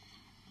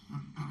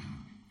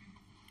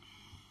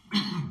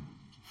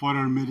For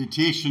our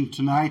meditation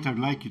tonight, I'd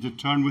like you to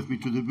turn with me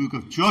to the book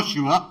of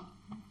Joshua.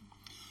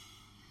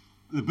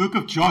 The book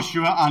of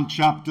Joshua and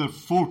chapter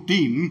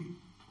 14.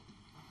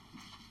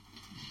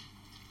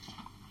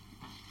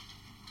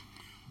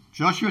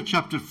 Joshua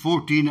chapter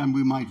 14, and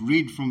we might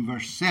read from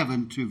verse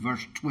 7 to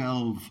verse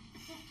 12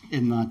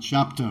 in that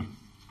chapter.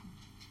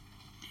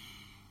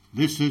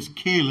 This is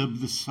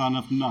Caleb, the son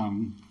of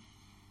Nun,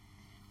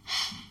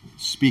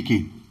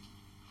 speaking.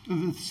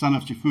 The son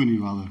of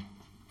Jephunneh, rather.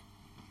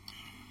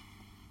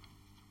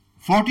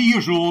 40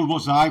 years old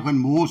was I when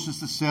Moses,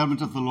 the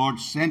servant of the Lord,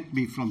 sent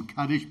me from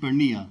Kadesh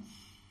Barnea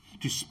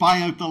to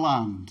spy out the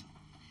land.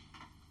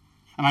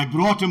 And I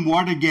brought him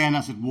word again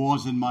as it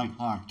was in my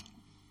heart.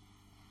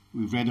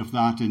 We've read of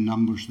that in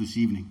Numbers this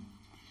evening.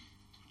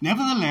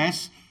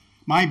 Nevertheless,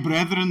 my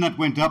brethren that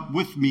went up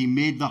with me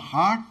made the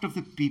heart of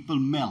the people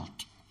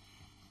melt.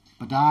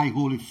 But I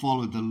wholly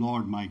followed the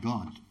Lord my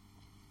God.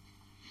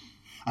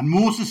 And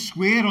Moses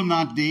sware on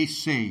that day,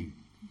 saying,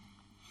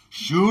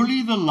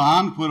 Surely the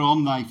land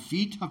whereon thy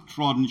feet have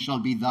trodden shall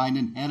be thine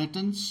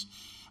inheritance,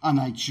 and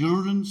thy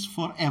children's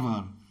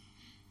forever,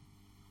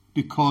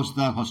 because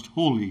thou hast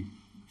wholly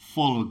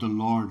followed the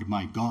Lord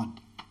my God.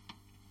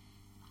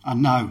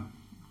 And now,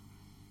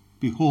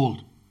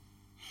 behold,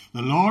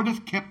 the Lord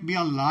hath kept me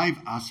alive,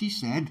 as he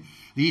said,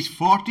 these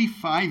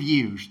 45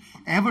 years,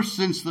 ever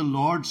since the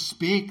Lord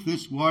spake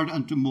this word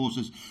unto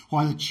Moses,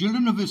 while the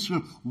children of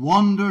Israel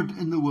wandered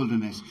in the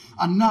wilderness.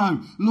 And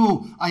now,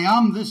 lo, I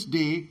am this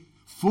day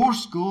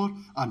fourscore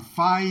and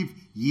 5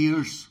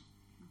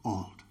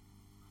 old.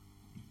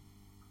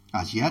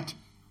 As yet,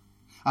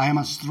 I am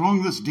as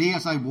strong this day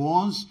as I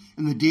was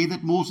in the day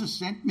that Moses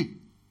sent me.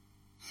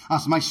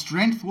 As my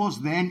strength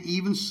was then,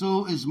 even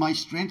so is my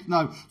strength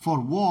now for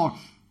war,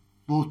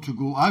 both to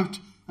go out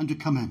and to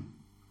come in.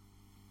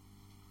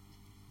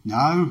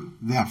 Now,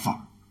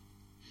 therefore,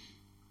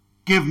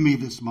 give me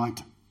this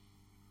mountain,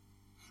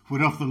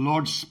 whereof the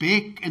Lord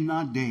spake in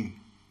that day.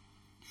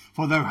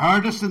 For thou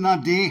heardest in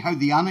that day how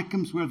the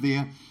Anakims were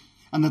there,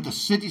 and that the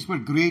cities were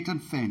great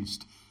and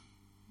fenced.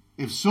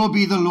 If so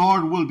be the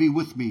Lord will be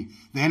with me,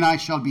 then I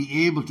shall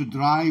be able to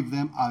drive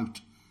them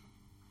out,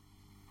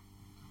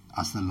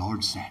 as the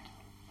Lord said.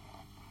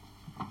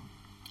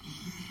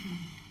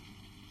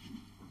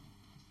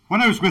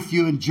 When I was with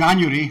you in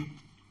January,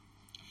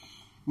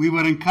 we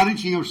were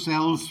encouraging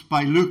ourselves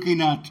by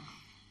looking at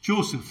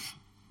Joseph.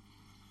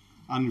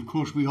 And of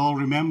course we all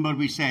remember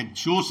we said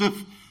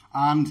Joseph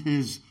and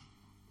his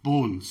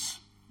bones.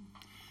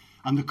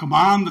 And the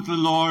command that the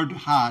Lord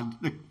had,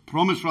 the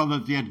promise rather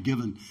that he had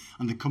given,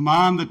 and the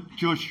command that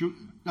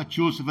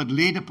Joseph had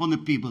laid upon the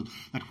people,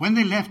 that when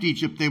they left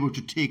Egypt they were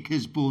to take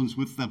his bones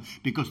with them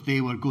because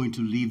they were going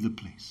to leave the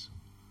place.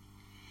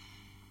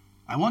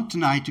 I want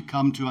tonight to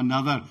come to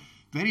another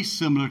very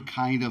similar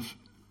kind of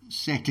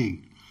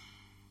setting,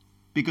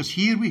 because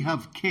here we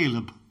have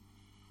Caleb.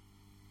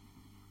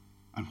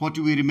 And what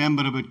do we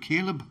remember about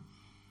Caleb?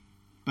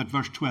 But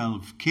verse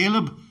 12,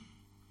 Caleb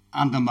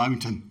and the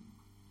mountain.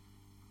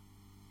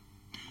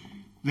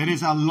 There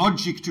is a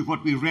logic to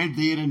what we read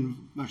there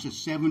in verses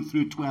 7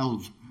 through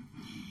 12.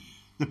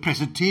 The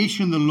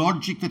presentation, the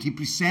logic that he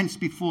presents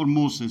before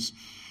Moses.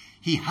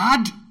 He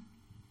held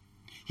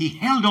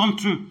on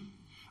to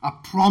a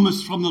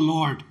promise from the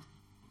Lord.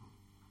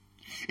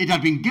 It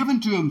had been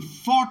given to him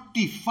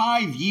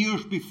 45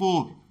 years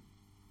before.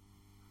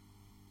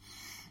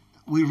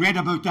 We read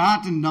about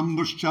that in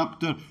Numbers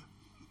chapter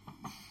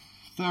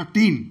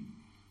 13.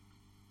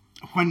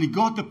 When he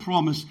got the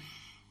promise,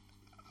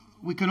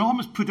 we can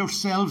almost put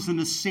ourselves in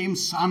the same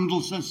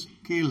sandals as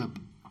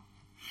Caleb.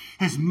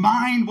 His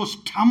mind was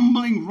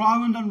tumbling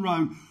round and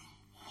round.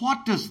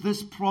 What does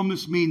this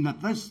promise mean,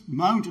 that this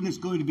mountain is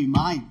going to be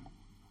mine?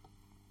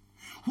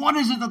 What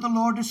is it that the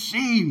Lord is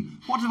saying?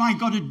 What have I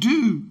got to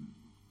do?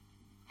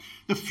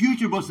 The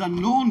future was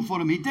unknown for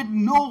him. He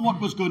didn't know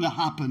what was going to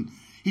happen.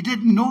 He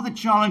didn't know the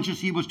challenges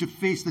he was to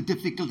face, the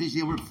difficulties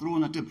they were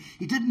thrown at him.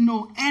 He didn't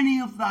know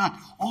any of that.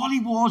 All he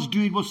was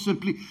doing was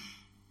simply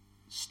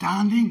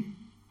standing,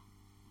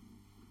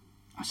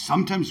 as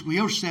sometimes we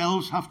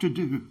ourselves have to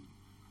do,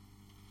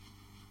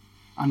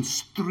 and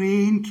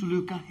strain to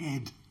look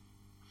ahead.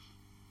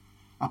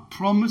 A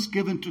promise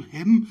given to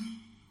him,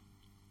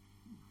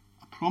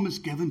 a promise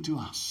given to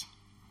us.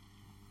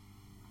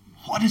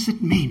 What does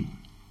it mean?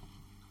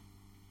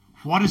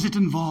 What does it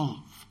involve?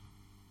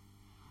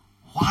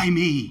 Why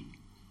me?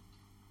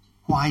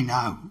 Why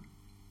now?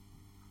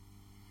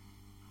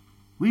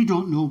 We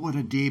don't know what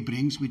a day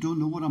brings. We don't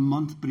know what a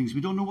month brings.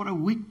 We don't know what a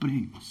week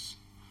brings.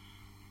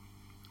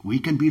 We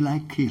can be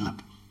like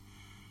Caleb,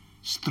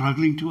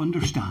 struggling to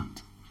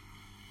understand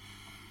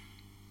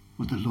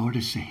what the Lord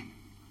is saying.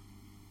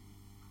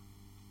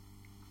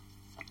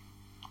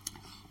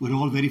 We're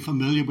all very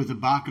familiar with the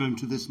background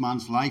to this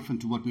man's life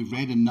and to what we've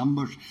read in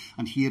Numbers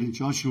and here in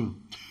Joshua.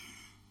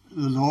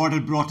 The Lord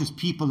had brought his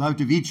people out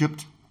of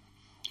Egypt,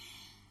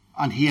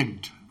 and he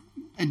had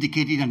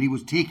indicated, and he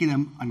was taking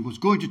them and was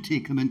going to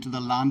take them into the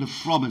land of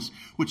promise,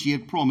 which he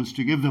had promised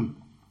to give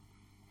them.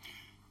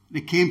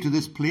 they came to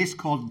this place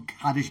called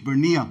Kadesh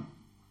Barnea.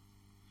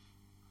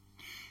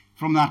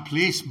 From that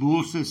place,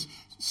 Moses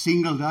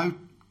singled out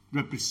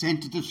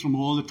representatives from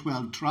all the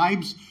 12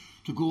 tribes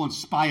to go and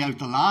spy out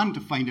the land,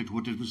 to find out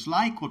what it was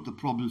like, what the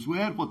problems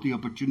were, what the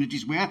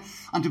opportunities were,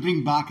 and to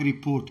bring back a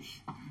report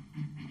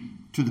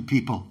to the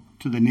people,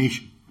 to the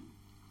nation.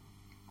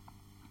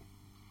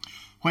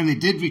 When they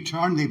did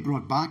return, they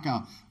brought back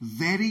a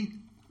very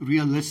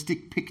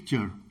realistic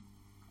picture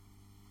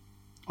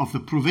of the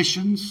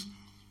provisions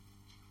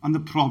and the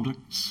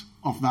products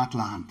of that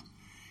land.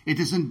 It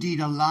is indeed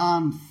a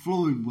land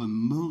flowing with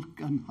milk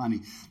and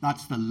honey.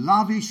 That's the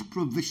lavish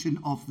provision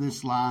of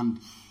this land.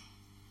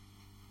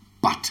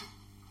 But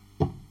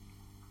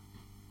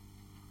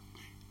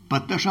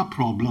there's a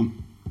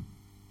problem.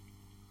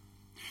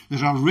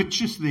 There are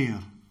riches there,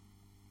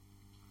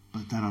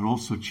 but there are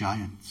also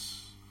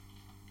giants.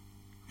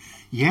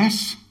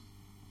 Yes,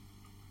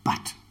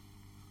 but.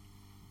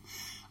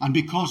 And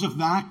because of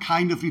that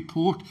kind of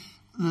report,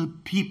 the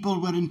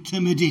people were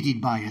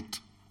intimidated by it.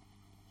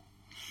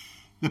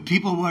 The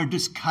people were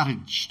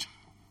discouraged.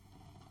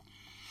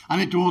 And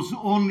it was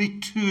only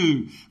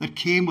two that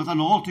came with an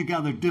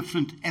altogether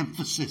different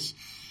emphasis.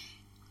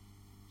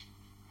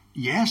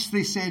 Yes,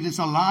 they said, it's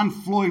a land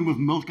flowing with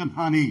milk and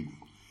honey.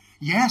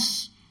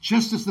 Yes,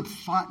 just as the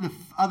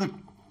other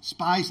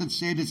spies had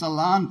said, it's a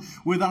land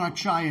where there are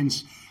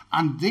giants.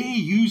 And they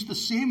used the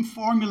same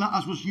formula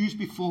as was used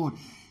before.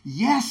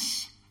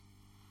 Yes,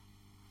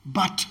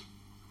 but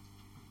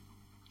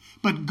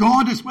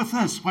God is with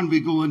us when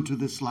we go into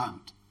this land.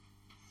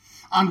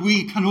 And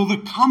we can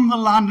overcome the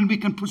land and we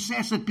can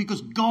possess it because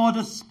God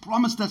has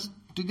promised us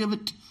to give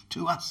it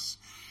to us.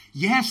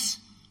 Yes,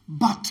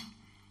 but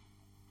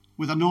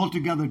with an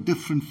altogether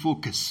different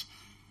focus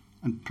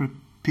and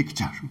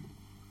picture.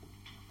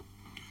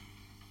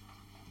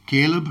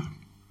 Caleb,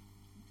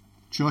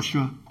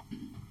 Joshua,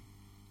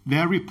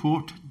 their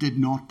report did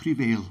not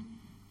prevail.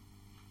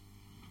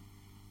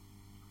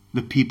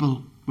 The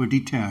people were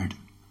deterred.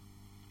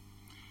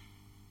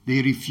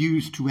 They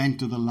refused to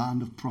enter the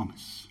land of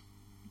promise.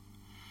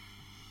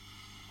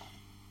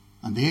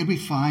 And there we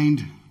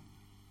find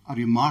a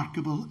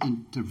remarkable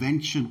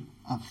intervention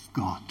of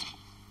God.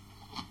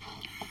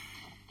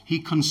 He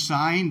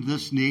consigned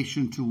this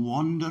nation to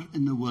wander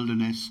in the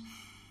wilderness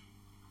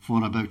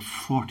for about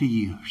 40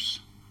 years.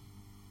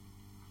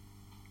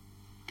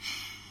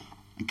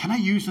 And can I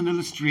use an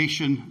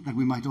illustration that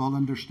we might all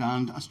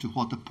understand as to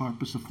what the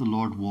purpose of the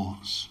Lord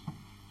was?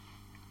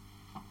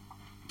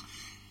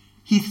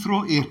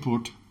 Heathrow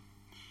Airport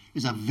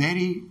is a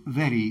very,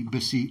 very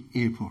busy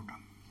airport.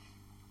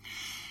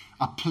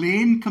 A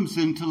plane comes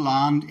into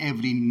land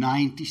every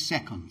 90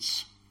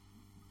 seconds.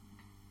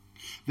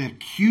 They're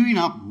queuing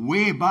up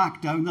way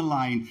back down the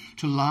line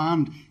to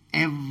land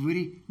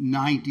every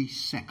 90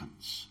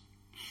 seconds.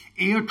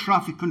 Air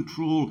traffic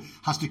control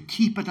has to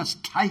keep it as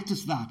tight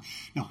as that.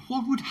 Now,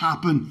 what would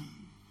happen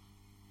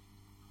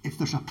if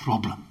there's a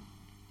problem?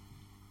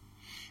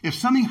 If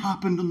something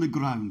happened on the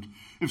ground,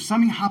 if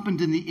something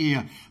happened in the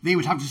air, they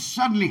would have to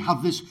suddenly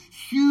have this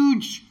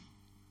huge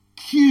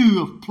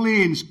queue of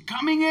planes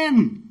coming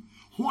in.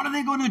 What are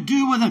they going to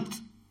do with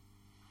it?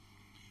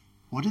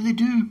 What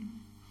do?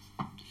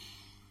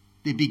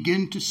 They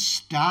begin to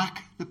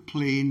stack the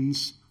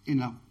planes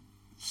in a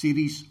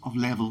series of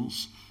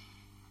levels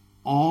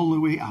all the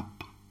way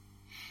up.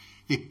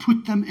 They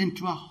put them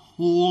into a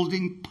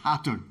holding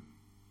pattern.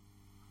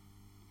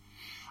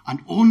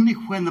 And only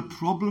when the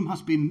problem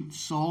has been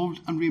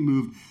solved and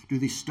removed do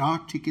they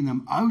start taking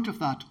them out of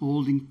that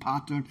holding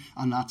pattern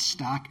and that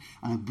stack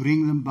and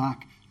bring them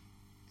back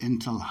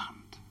into land.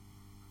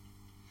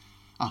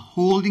 A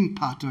holding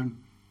pattern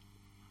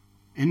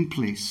in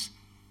place,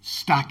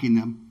 stacking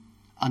them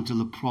until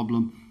the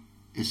problem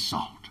is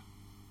solved.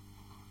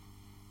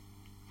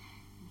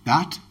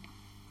 That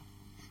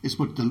is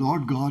what the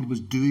Lord God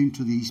was doing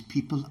to these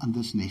people and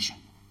this nation.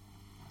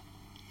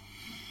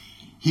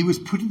 He was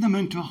putting them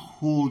into a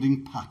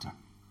holding pattern.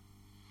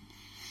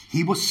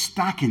 He was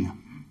stacking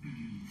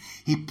them.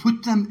 He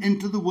put them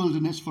into the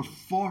wilderness for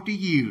 40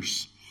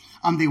 years,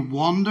 and they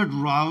wandered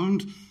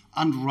round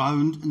and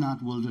round in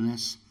that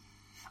wilderness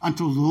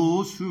until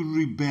those who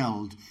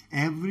rebelled,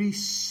 every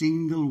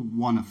single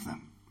one of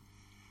them,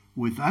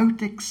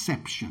 without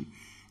exception,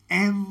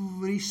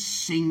 every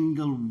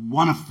single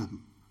one of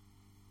them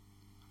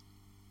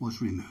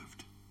was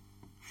removed.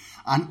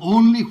 And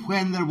only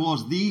when there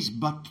was these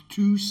but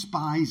two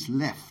spies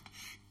left,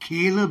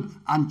 Caleb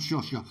and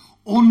Joshua,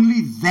 only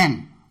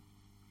then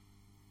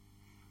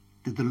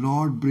did the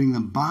Lord bring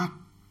them back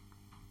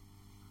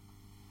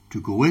to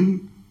go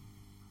in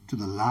to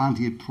the land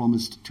he had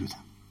promised to them.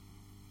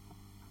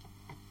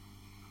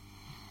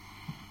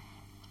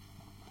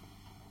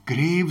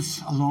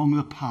 Graves along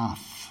the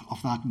path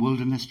of that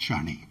wilderness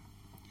journey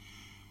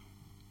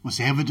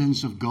was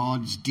evidence of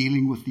God's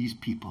dealing with these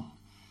people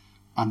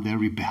and their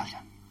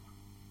rebellion.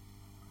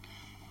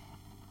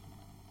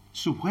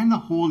 So when the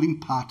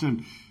holding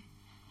pattern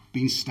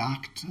been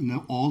stacked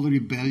and all the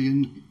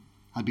rebellion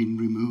had been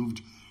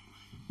removed,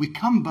 we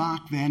come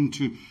back then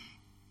to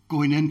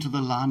going into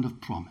the land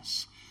of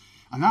promise.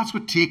 And that's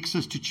what takes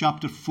us to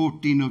chapter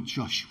 14 of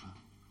Joshua.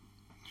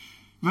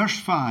 Verse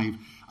 5,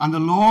 and the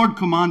Lord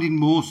commanded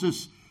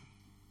Moses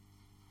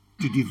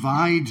to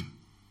divide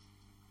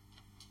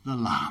the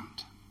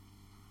land.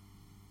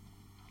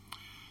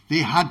 They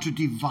had to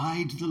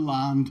divide the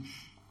land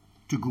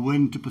to go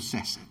in to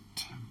possess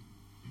it.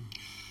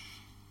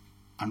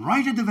 And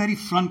right at the very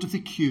front of the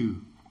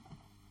queue,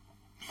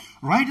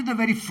 right at the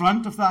very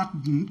front of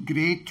that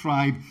great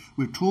tribe,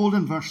 we're told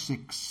in verse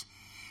 6,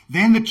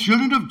 then the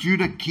children of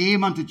Judah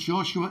came unto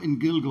Joshua in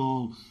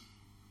Gilgal,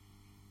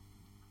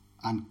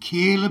 and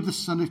Caleb the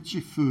son of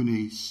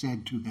Jephunneh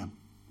said to him,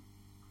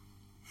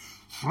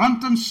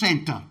 front and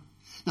centre,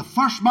 the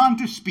first man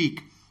to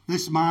speak,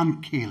 this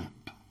man Caleb.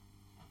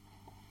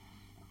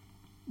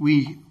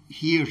 We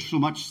hear so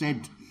much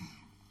said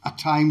at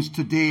times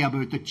today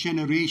about the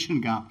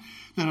generation gap.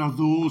 There are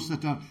those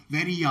that are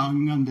very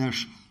young and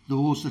there's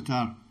those that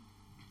are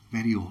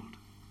very old.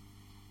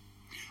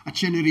 A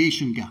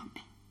generation gap.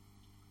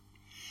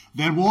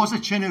 There was a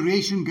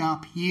generation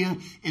gap here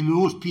in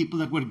those people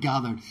that were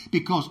gathered,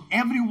 because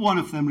every one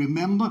of them,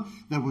 remember,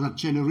 there was a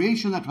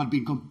generation that had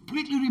been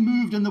completely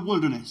removed in the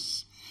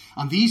wilderness.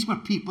 And these were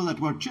people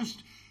that were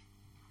just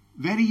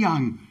very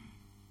young.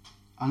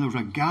 And there was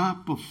a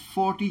gap of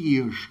 40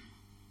 years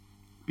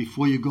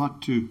before you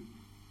got to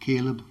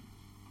Caleb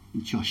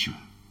and Joshua.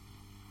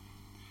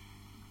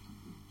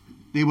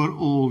 They were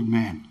old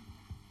men.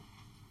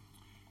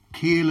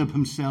 Caleb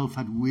himself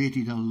had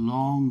waited a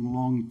long,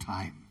 long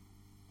time.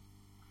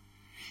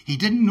 He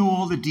didn't know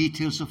all the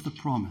details of the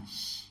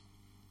promise.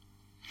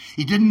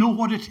 He didn't know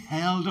what it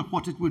held or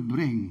what it would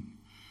bring.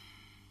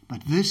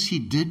 But this he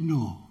did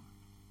know.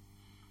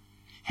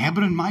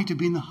 Hebron might have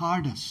been the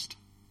hardest,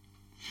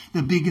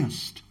 the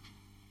biggest,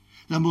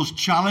 the most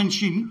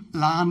challenging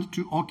land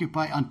to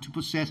occupy and to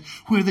possess,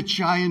 where the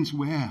giants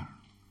were.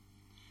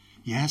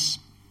 Yes,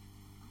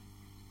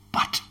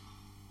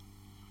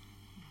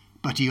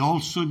 but he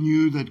also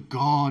knew that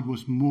God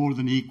was more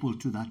than equal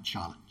to that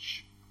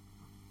challenge.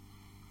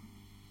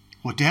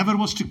 Whatever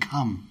was to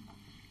come,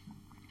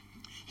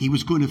 he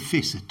was going to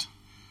face it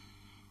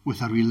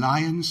with a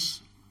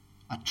reliance,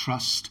 a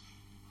trust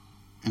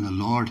in the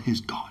Lord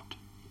his God.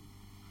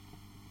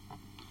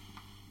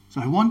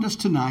 So I want us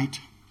tonight,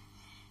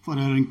 for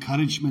our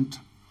encouragement,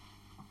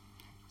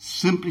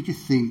 simply to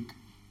think,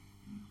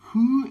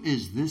 who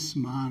is this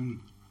man,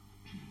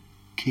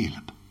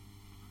 Caleb?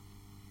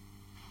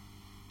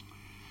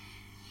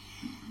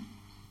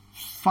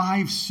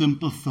 5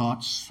 simple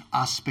thoughts,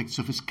 aspects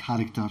of his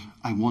character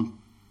I want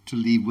to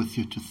leave with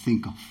you to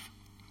think of.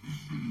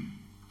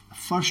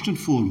 First and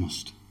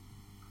foremost,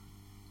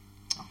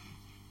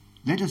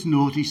 let us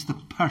notice the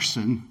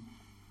person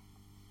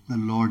the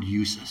Lord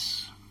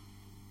uses.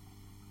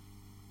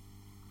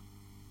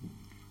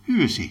 Who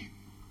is he?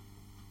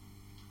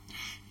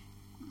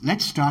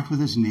 Let's start with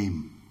his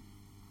name.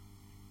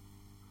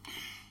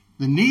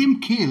 The name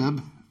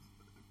Caleb,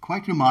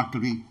 quite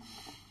remarkably,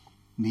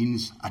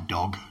 means a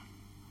dog.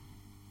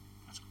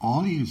 That's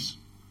all he is,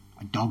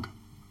 a dog.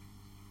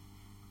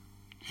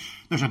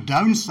 There's a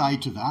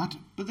downside to that,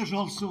 but there's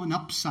also an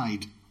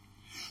upside.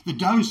 The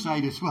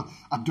downside is, well,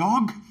 a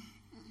dog,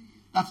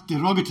 that's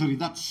derogatory,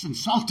 that's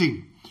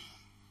insulting.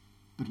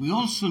 But we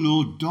also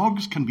know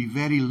dogs can be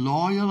very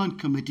loyal and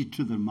committed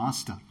to their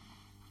master.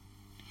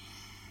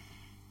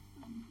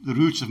 The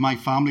roots of my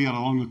family are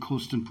along the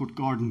coast in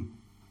Portgordon.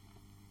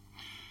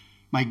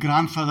 My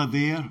grandfather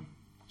there,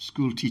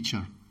 school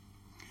teacher,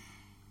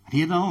 and he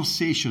had an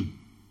Alsatian.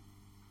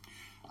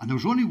 And there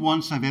was only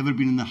once I've ever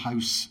been in the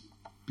house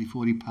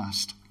before he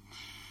passed.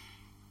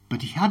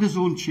 But he had his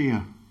own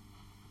chair.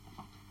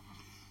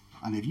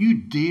 And if you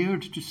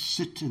dared to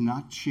sit in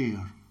that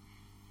chair,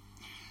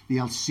 the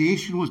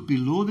Alsatian was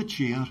below the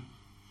chair,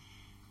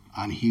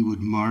 and he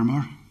would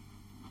murmur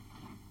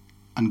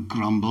and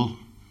grumble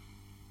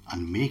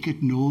and make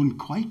it known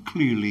quite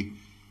clearly,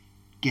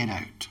 get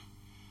out.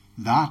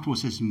 That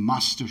was his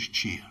master's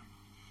chair.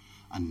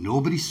 And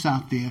nobody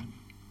sat there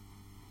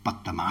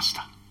but the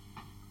master.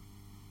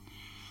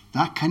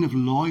 That kind of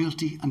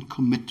loyalty and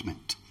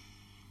commitment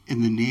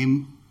in the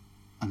name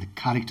and the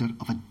character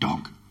of a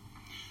dog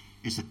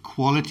is the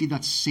quality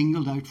that's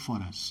singled out for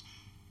us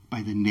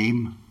by the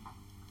name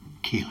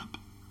Caleb.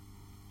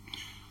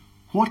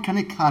 What kind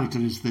of character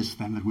is this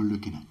then that we're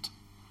looking at?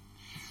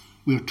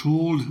 We are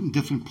told in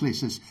different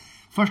places.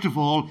 First of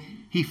all,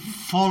 he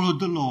followed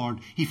the Lord.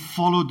 He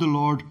followed the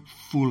Lord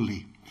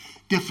fully.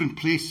 Different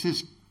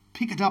places.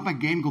 Pick it up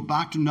again, go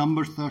back to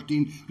Numbers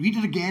 13, read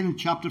it again in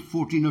chapter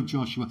 14 of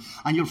Joshua,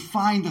 and you'll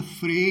find the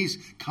phrase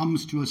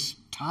comes to us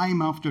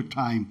time after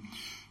time.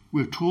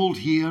 We're told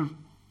here,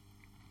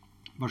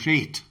 verse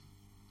 8,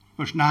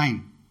 verse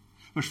 9,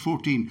 verse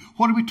 14.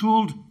 What are we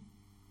told?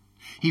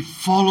 He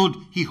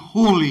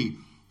wholly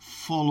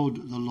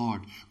followed the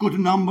Lord. Go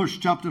to Numbers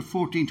chapter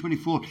 14,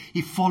 24.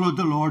 He followed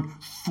the Lord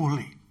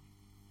fully.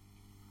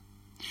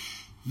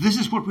 This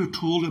is what we're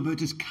told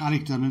about his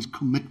character and his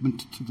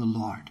commitment to the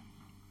Lord.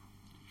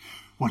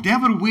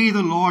 Whatever way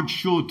the Lord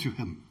showed to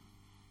him,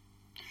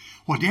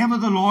 Whatever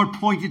the Lord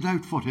pointed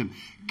out for him,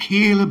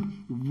 Caleb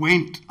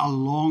went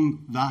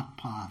along that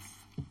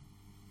path.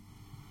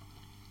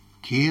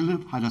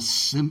 Caleb had a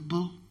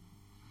simple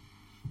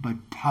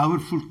but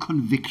powerful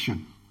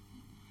conviction.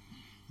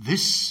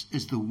 This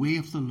is the way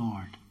of the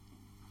Lord,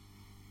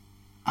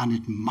 and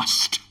it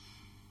must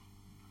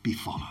be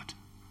followed.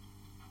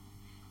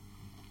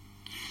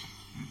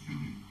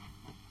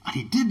 And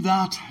he did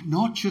that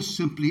not just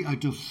simply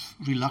out of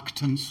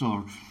reluctance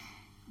or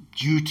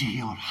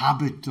duty or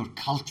habit or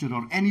culture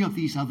or any of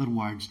these other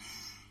words.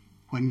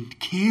 When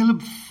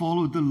Caleb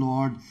followed the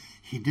Lord,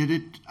 he did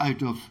it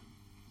out of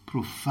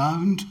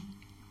profound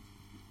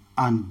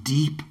and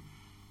deep,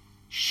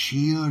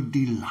 sheer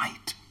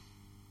delight.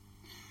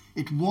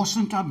 It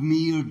wasn't a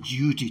mere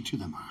duty to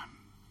the man.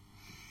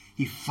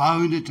 He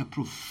found it a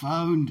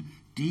profound,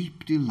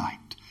 deep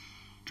delight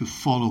to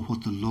follow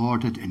what the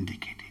Lord had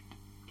indicated.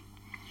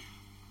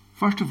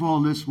 First of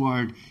all, this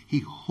word, he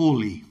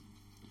wholly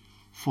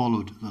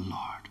followed the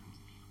Lord.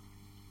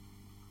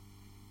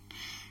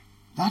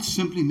 That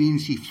simply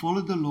means he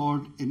followed the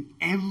Lord in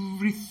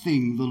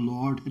everything the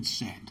Lord had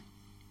said.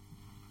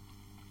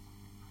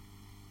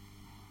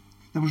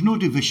 There was no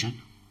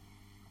division.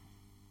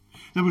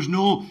 There was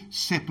no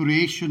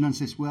separation and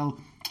says, well,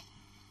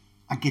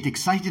 I get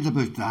excited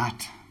about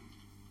that.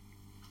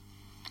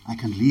 I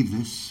can leave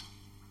this.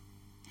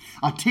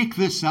 I'll take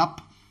this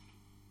up.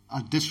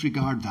 I'll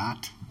disregard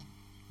that.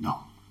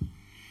 No.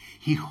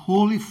 He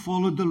wholly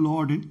followed the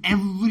Lord in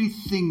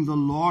everything the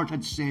Lord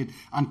had said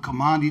and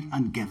commanded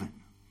and given.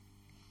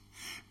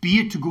 Be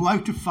it to go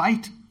out to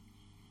fight,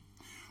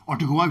 or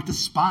to go out to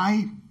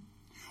spy,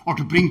 or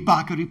to bring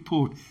back a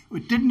report.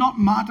 It did not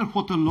matter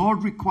what the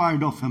Lord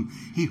required of him.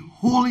 He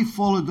wholly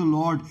followed the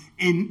Lord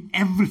in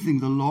everything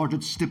the Lord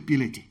had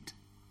stipulated.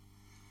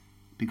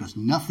 Because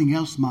nothing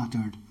else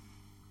mattered.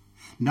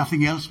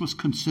 Nothing else was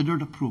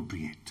considered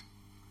appropriate.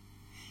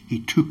 He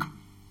took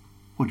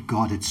what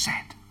God had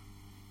said.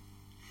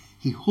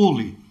 He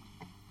wholly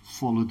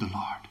followed the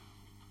Lord.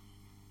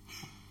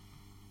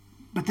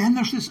 But then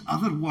there's this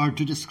other word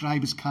to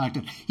describe his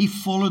character. He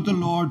followed the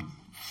Lord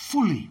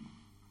fully.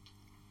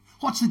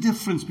 What's the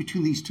difference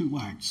between these two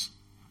words?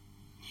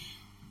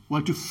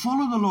 Well, to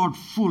follow the Lord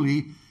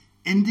fully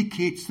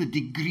indicates the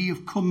degree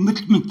of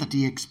commitment that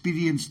he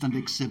experienced and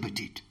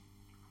exhibited.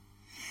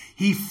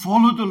 He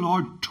followed the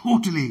Lord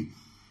totally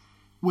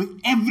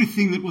with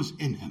everything that was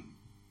in him.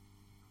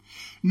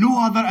 No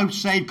other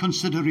outside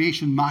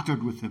consideration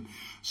mattered with him.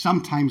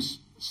 Sometimes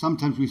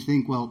we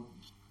think, well,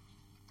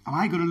 am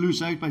I going to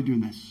lose out by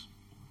doing this?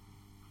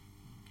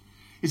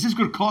 Is this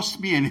going to cost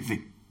me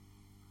anything?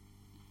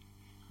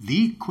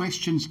 The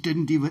questions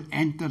didn't even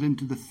enter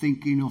into the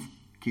thinking of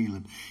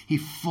Caleb. He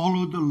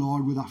followed the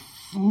Lord with a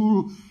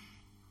full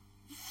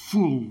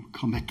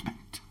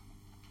commitment.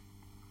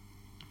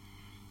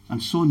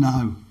 And so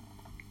now,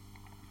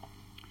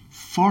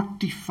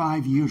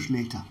 45 years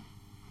later,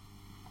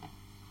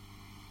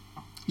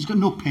 he's got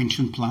no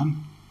pension plan.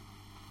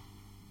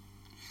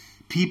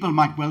 People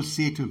might well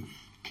say to him,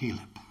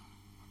 Caleb,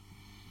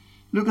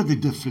 look at the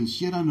difference.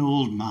 You're an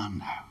old man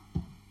now.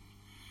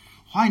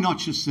 Why not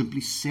just simply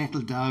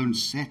settle down,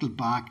 settle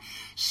back,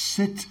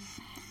 sit,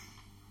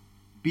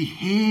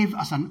 behave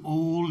as an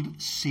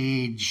old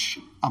sage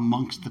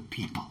amongst the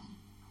people?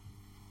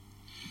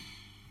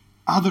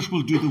 Others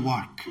will do the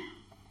work.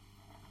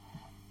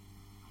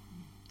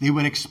 They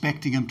were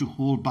expecting him to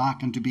hold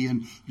back and to be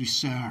in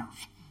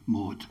reserve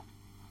mode.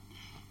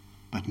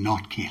 But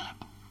not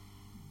Caleb.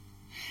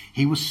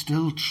 He was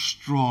still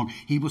strong.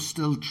 He was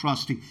still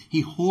trusting.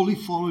 He wholly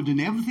followed in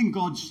everything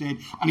God said,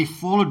 and he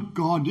followed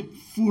God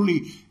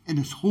fully in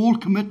his whole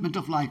commitment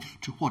of life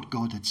to what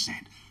God had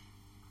said.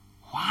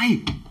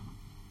 Why?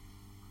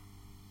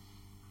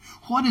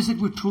 What is it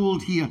we're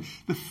told here?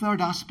 The third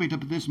aspect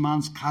of this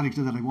man's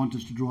character that I want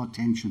us to draw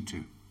attention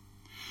to.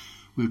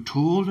 We're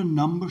told in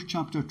Numbers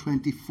chapter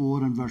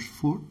 24 and verse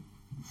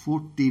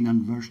 14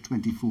 and verse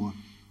 24.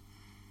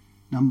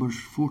 Numbers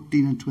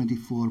 14 and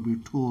 24, we're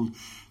told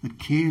that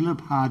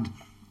Caleb had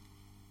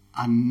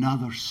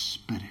another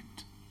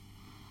spirit.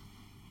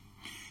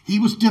 He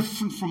was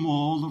different from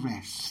all the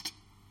rest.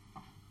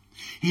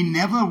 He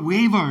never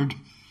wavered.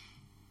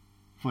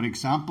 For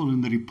example, in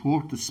the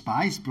report the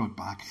spies brought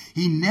back,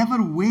 he never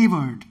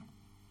wavered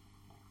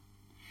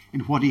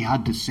in what he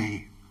had to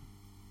say.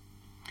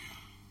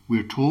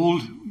 We're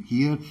told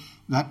here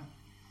that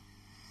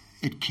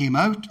it came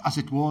out as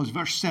it was,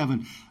 verse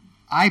 7,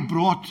 I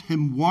brought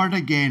him word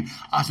again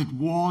as it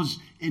was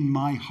in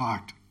my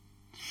heart.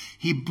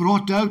 He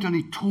brought out and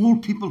he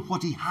told people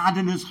what he had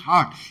in his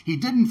heart. He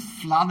didn't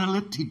flannel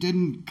it. He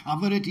didn't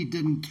cover it. He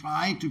didn't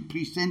try to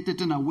present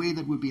it in a way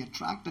that would be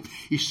attractive.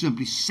 He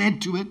simply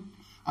said to it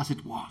as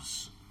it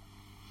was.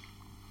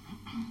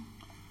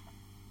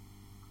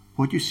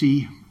 What you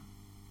see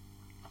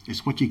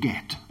is what you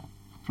get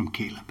from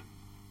Caleb.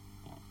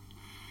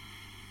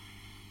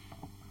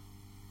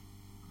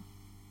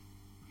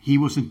 He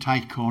was in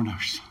tight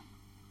corners,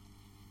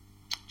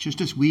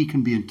 just as we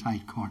can be in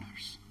tight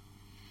corners.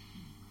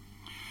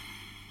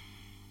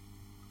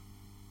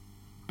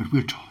 But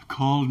we're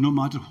called no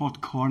matter what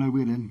corner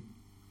we're in.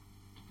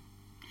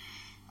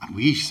 And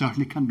we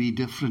certainly can be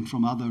different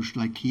from others,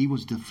 like he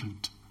was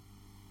different.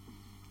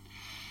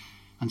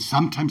 And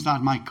sometimes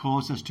that might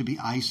cause us to be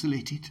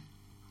isolated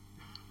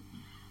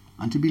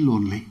and to be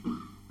lonely.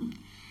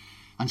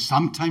 And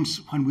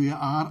sometimes when we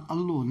are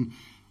alone,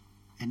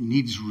 it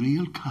needs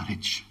real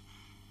courage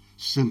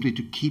simply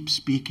to keep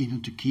speaking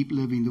and to keep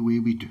living the way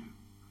we do.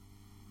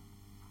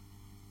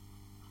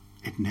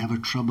 It never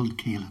troubled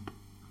Caleb.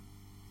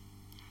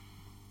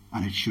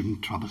 And it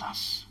shouldn't trouble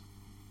us.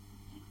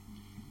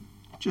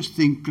 Just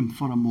thinking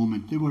for a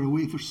moment. They were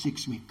away for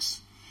 6 weeks.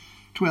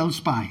 12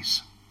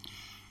 spies.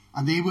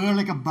 And they were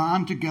like a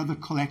band together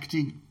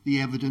collecting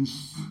the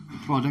evidence, the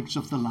products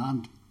of the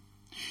land.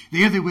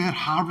 There they were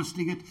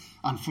harvesting it.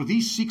 And for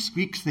these 6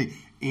 weeks they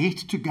ate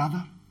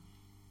together.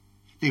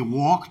 They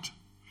walked.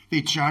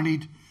 They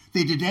journeyed.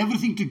 They did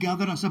everything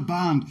together as a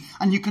band.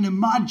 And you can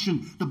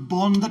imagine the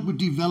bond that would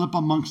develop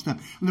amongst them.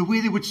 And the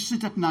way they would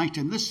sit at night,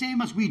 and the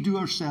same as we do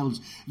ourselves.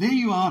 There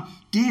you are,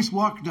 day's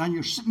work done,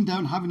 you're sitting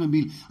down having a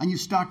meal, and you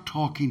start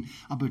talking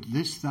about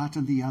this, that,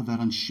 and the other,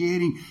 and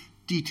sharing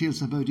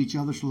details about each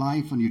other's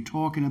life, and you're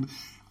talking about,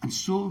 and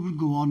so it would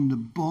go on, and the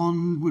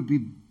bond would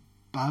be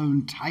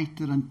bound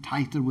tighter and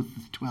tighter with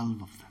the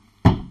 12 of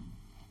them.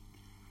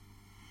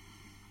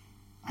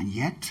 And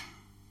yet,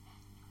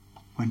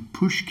 when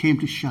push came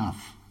to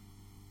shove,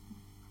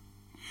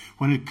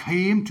 when it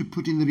came to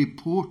putting the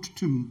report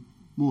to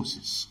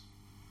Moses,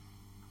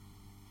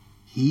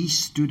 he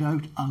stood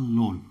out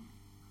alone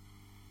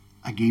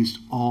against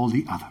all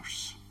the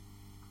others.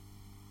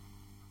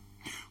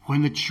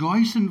 When the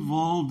choice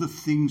involved the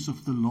things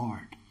of the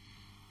Lord,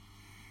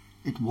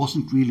 it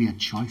wasn't really a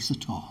choice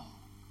at all.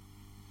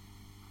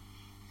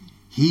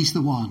 He's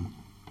the one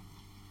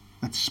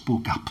that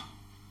spoke up.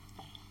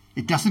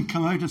 It doesn't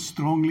come out as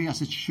strongly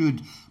as it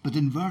should, but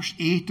in verse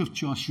 8 of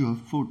Joshua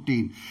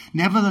 14,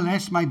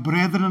 nevertheless my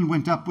brethren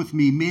went up with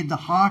me, made the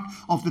heart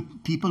of the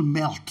people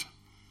melt.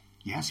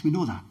 Yes, we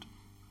know that.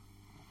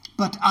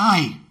 But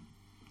I,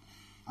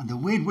 and the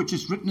way in which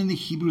it's written in the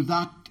Hebrew,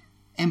 that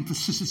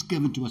emphasis is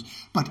given to us.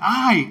 But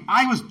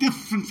I was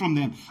different from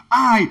them.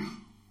 I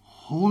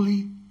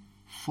wholly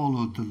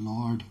followed the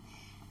Lord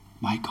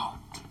my God.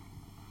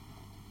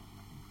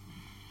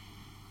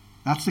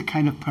 That's the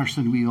kind of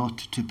person we ought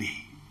to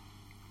be.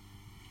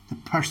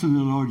 The person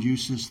the Lord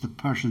uses, the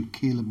person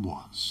Caleb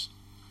was.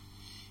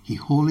 He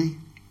fully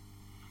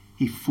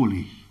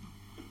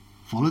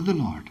followed the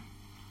Lord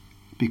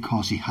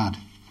because he had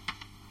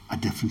a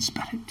different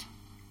spirit.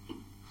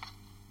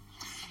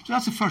 So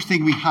that's the first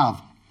thing we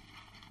have.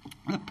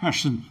 The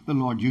person the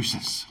Lord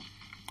uses.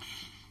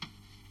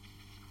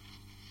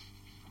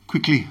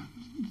 Quickly,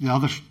 the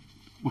others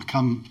will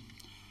come.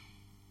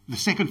 The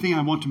second thing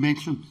I want to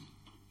mention,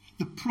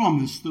 the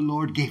promise the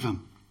Lord gave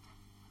him.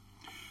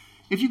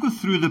 If you go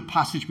through the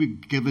passage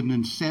we've given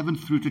in 7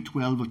 through to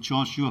 12 of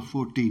Joshua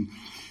 14,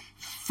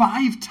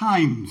 5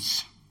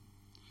 times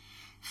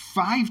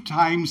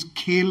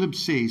Caleb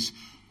says,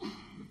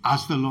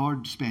 as the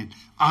Lord said,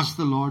 as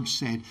the Lord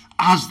said,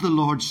 as the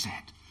Lord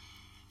said.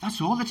 That's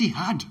all that he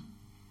had.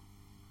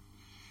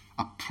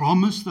 A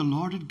promise the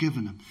Lord had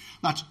given him.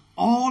 That's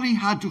all he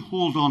had to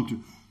hold on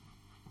to.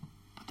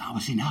 But that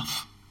was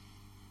enough.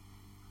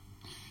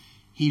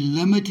 He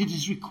limited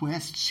his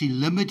requests. He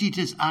limited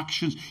his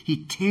actions.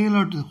 He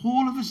tailored the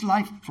whole of his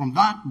life from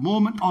that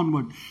moment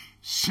onward,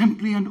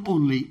 simply and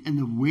only in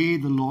the way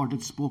the Lord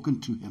had spoken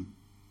to him.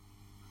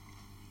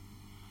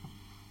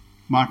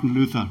 Martin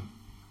Luther,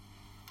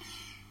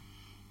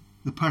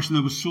 the person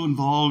that was so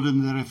involved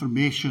in the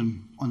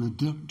Reformation on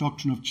the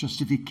doctrine of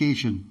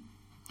justification.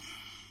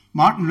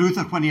 Martin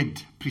Luther, when he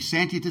had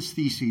presented his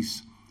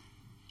thesis,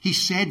 he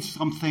said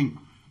something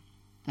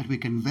that we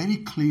can very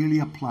clearly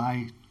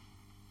apply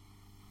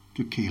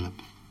to Caleb.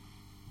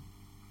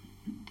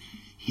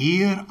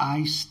 Here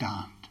I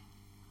stand.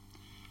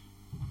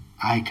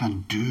 I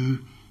can do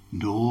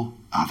no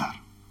other.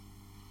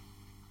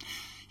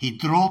 He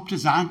dropped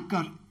his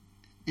anchor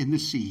in the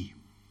sea.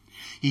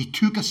 He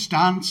took a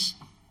stance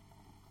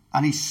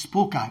and he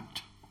spoke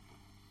out,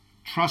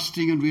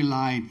 trusting and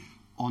relying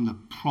on the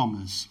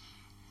promise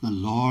the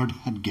Lord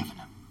had given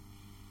him.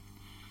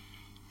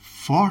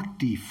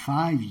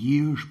 45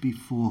 years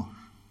before.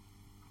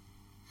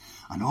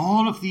 And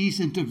all of these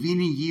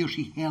intervening years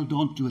he held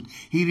on to it.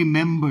 He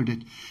remembered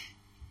it.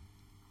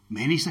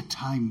 Many's a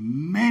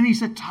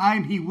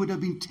time he would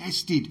have been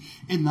tested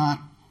in that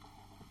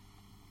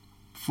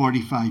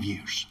 45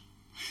 years.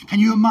 Can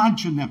you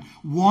imagine them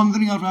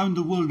wandering around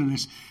the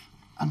wilderness?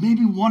 And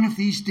maybe one of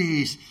these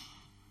days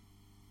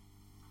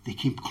they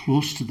came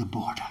close to the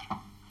border.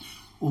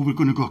 Oh, we're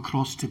going to go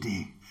across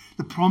today.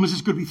 The promise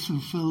is going to be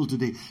fulfilled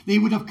today. They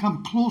would have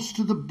come close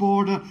to the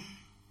border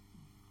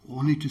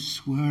only to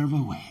swerve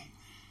away.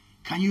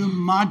 Can you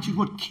imagine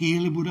what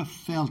Caleb would have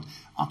felt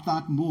at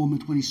that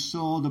moment when he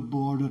saw the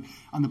border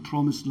and the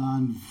promised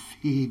land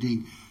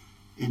fading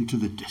into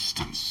the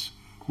distance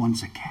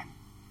once again?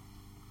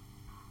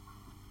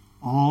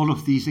 All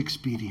of these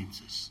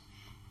experiences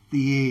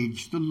the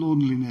age, the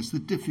loneliness, the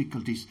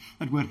difficulties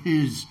that were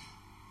his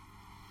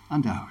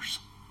and ours.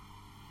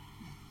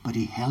 But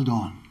he held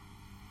on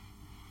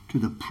to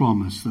the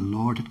promise the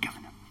Lord had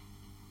given him.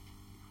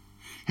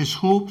 His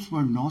hopes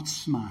were not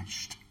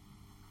smashed.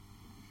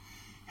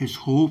 His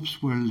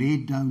hopes were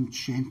laid down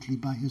gently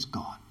by his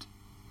God.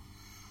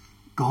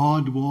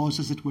 God was,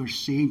 as it were,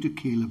 saying to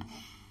Caleb,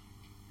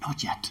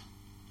 not yet.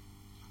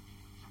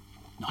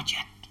 Not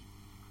yet.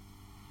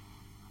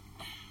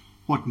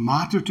 What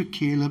mattered to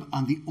Caleb,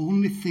 and the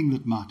only thing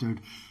that mattered,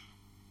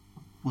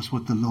 was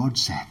what the Lord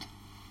said.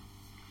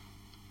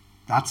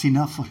 That's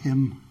enough for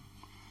him.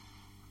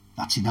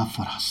 That's enough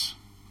for us.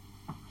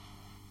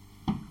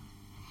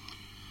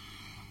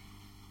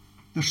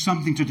 There's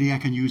something today I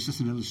can use as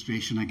an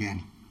illustration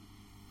again.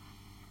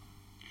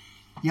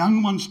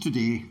 Young ones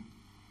today,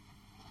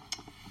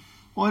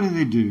 what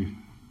do?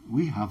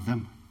 We have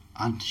them,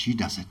 and she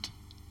does it.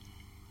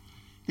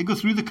 They go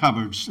through the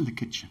cupboards in the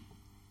kitchen,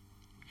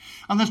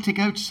 and they'll take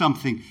out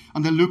something,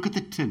 and they'll look at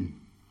the tin.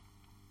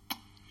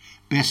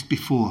 Best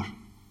before,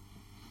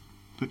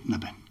 put in the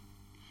bin.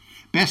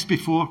 Best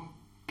before,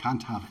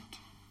 can't have it.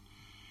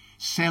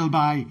 Sell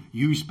by,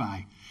 use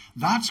by.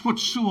 That's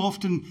what's so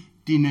often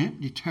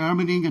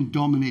determining and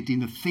dominating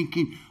the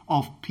thinking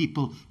of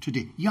people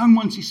today, young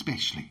ones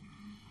especially.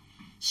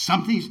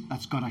 Something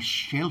that's got a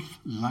shelf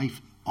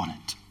life on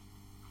it.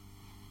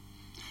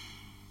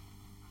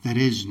 There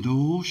is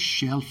no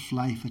shelf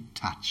life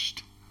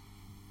attached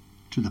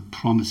to the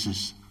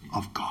promises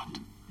of God.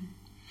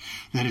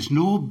 There is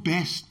no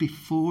best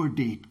before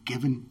date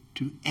given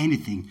to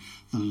anything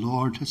the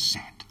Lord has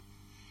said.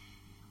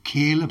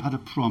 Caleb had a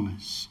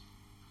promise.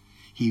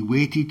 He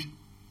waited,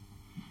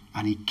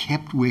 and he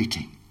kept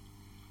waiting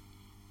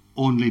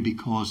only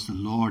because the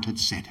Lord had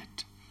said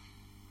it.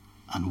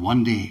 And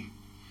one day,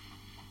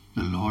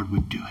 the Lord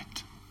would do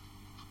it.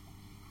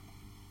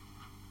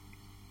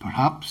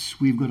 Perhaps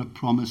we've got to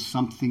promise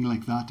something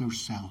like that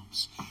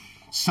ourselves.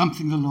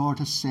 Something the Lord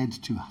has said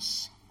to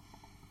us.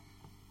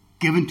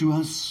 Given to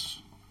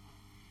us.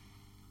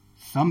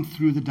 Thumb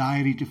through the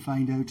diary to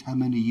find out how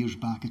many years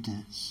back it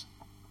is.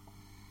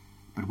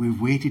 But we've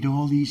waited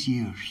all these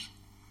years,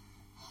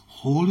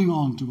 holding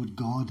on to what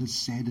God has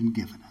said and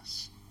given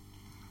us.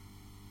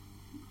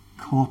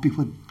 Copy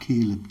what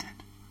Caleb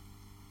did.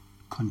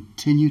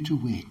 Continue to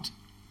wait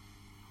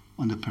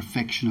on the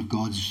perfection of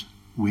God's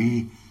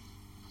way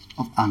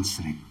of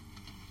answering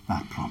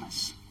that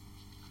promise.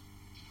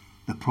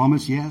 The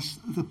promise, yes,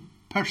 the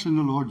person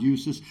the Lord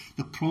uses,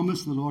 the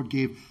promise the Lord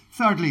gave.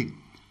 Thirdly,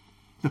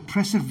 the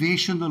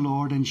preservation the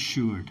Lord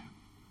ensured.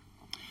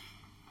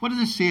 What does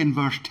it say in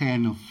verse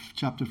 10 of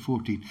chapter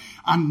 14?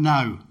 And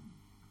now,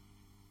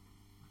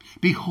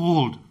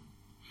 behold,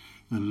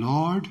 the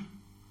Lord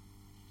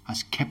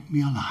has kept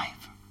me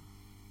alive.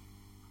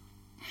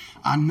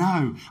 And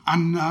now,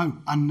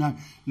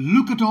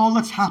 look at all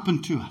that's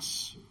happened to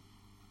us.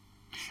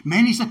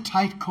 Many's a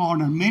tight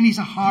corner. Many's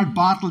a hard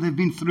battle they've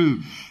been through.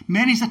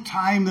 Many's a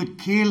time that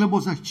Caleb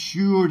was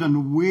assured and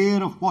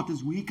aware of what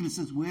his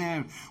weaknesses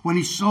were when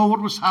he saw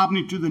what was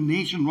happening to the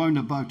nation round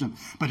about him.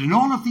 But in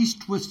all of these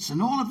twists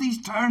and all of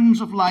these turns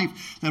of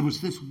life, there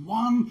was this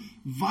one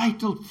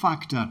vital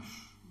factor.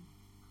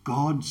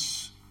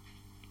 God's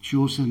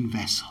chosen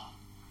vessel.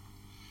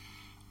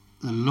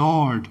 The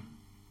Lord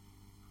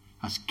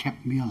has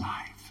kept me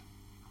alive.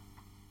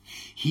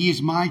 He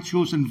is my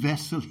chosen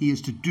vessel. He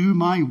is to do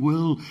my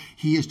will.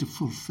 He is to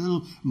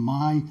fulfill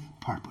my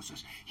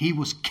purposes. He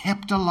was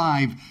kept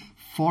alive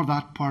for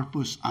that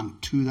purpose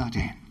and to that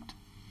end.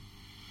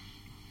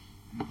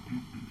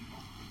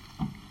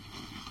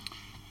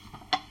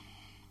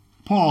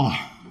 Paul,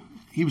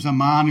 he was a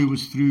man who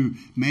was through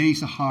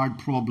many's a hard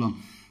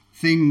problem.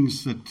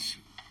 Things that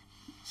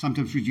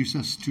sometimes reduce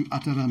us to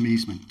utter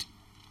amazement.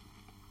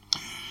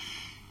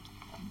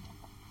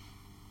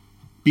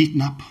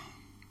 Beaten up,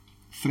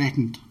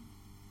 threatened,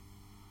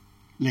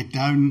 let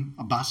down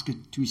a basket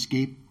to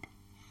escape,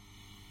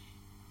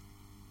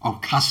 or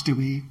cast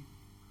away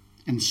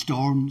in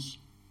storms,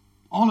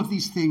 all of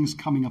these things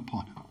coming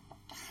upon him.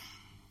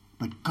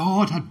 But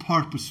God had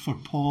purpose for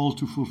Paul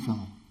to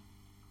fulfill.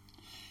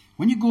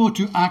 When you go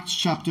to Acts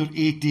chapter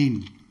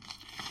 18,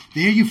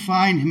 there you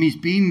find him. He's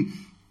been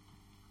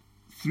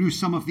through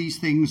some of these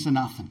things in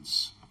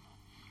Athens.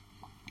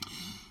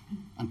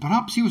 And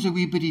perhaps he was a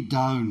wee bit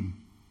down.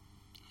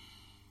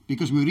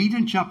 Because we read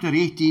in chapter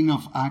 18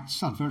 of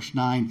Acts at verse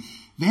 9,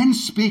 then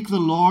spake the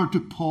Lord to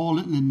Paul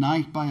in the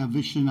night by a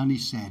vision, and he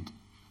said,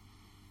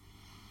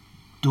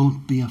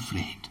 don't be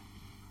afraid,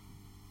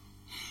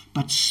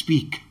 but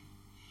speak,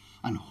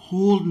 and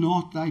hold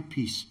not thy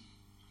peace,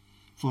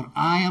 for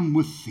I am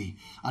with thee,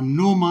 and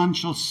no man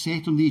shall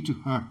set on thee to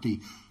hurt thee.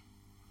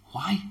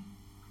 Why?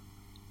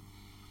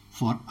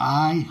 For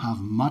I have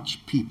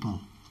much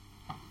people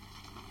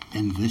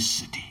in this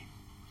city.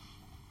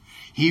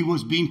 He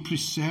was being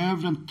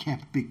preserved and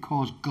kept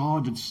because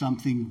God had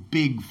something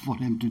big for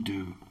him to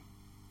do.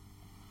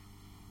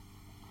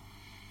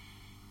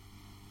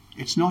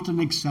 It's not an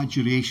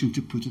exaggeration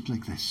to put it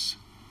like this.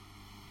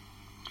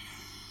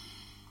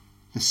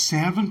 The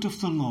servant of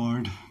the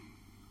Lord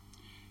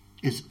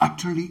is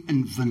utterly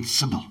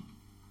invincible,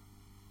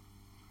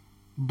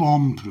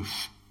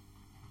 bomb-proof,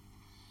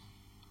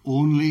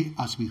 only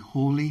as we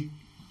wholly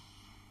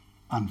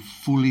and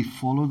fully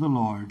follow the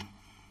Lord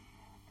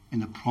in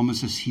the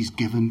promises he's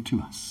given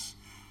to us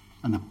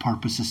and the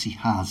purposes he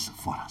has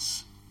for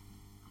us.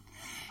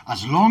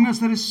 As long as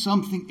there is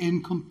something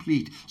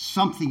incomplete,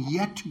 something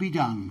yet to be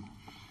done,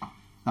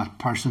 that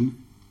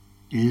person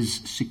is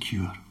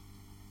secure.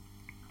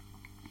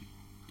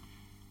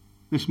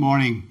 This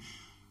morning,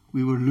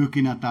 we were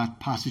looking at that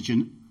passage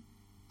in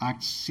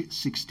Acts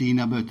 16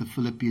 about the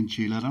Philippian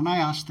jailer, and I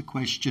asked the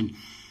question,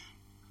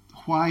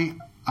 why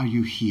are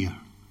you here?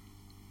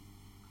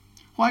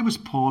 Why was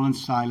Paul and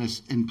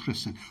Silas in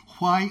prison?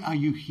 Why are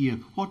you here?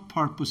 What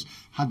purpose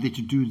had they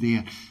to do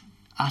there?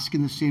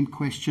 Asking the same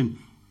question,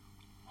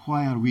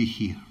 why are we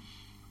here?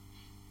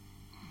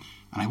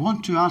 And I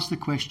want to ask the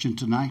question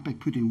tonight by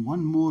putting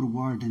one more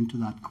word into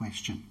that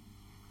question.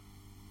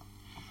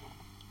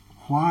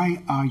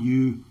 Why are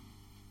you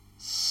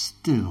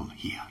still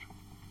here?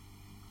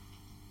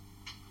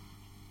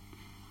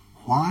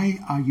 Why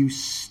are you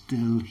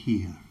still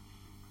here?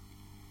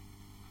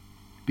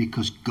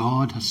 Because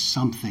God has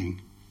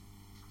something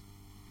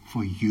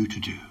for you to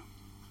do.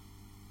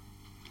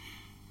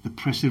 The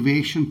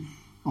preservation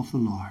of the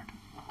Lord.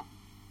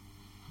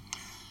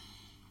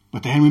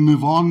 But then we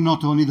move on,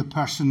 not only the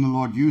person the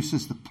Lord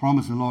uses, the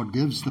promise the Lord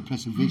gives, the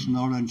preservation the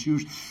Lord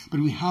ensures, but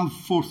we have,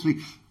 fourthly,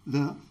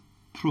 the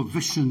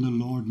provision the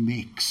Lord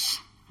makes.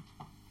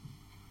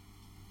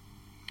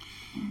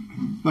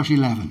 Verse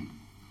 11.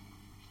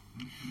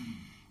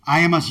 I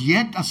am as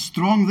yet as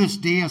strong this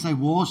day as I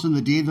was in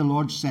the day the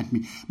Lord sent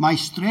me. My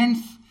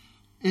strength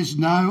is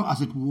now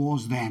as it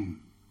was then.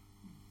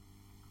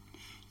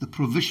 The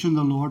provision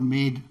the Lord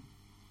made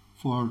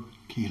for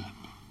Caleb.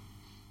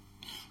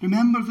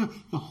 Remember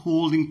the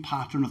holding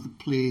pattern of the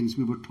plains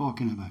we were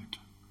talking about.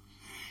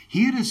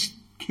 Here is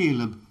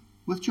Caleb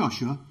with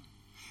Joshua,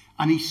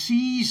 and he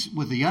sees,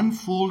 with the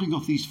unfolding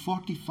of these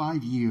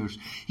 45 years,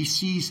 he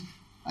sees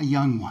a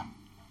young one,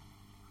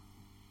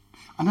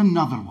 and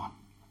another one,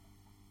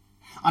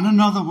 and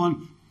another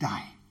one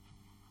die,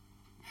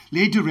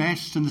 laid to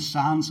rest in the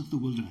sands of the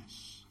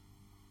wilderness.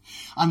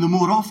 And the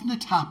more often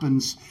it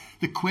happens,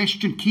 the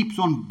question keeps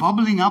on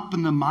bubbling up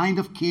in the mind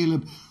of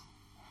Caleb,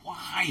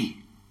 why?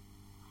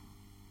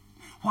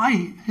 Why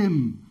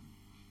him?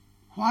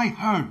 Why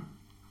her?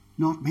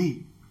 Not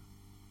me.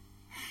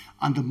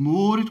 And the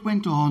more it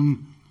went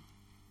on,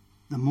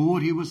 the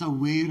more he was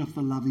aware of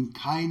the loving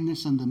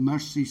kindness and the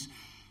mercies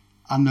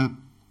and the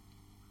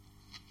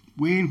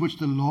way in which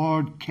the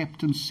Lord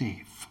kept him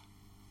safe.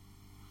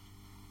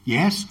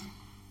 Yes,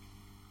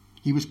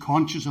 he was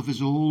conscious of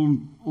his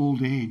own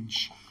old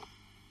age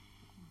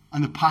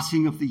and the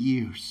passing of the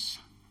years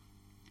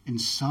in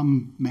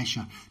some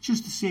measure,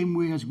 just the same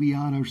way as we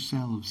are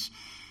ourselves.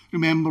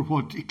 Remember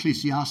what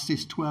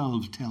Ecclesiastes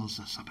 12 tells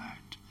us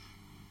about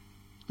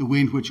the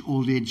way in which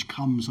old age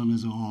comes on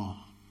us all.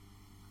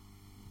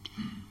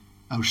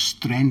 Our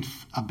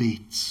strength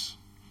abates.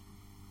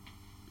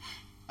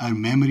 Our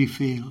memory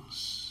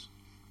fails.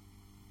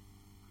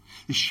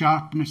 The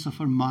sharpness of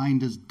our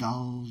mind is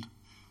dulled,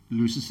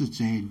 loses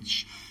its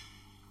edge,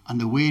 and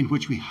the way in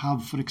which we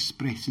have for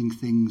expressing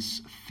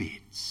things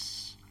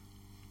fades.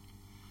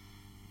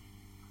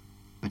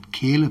 But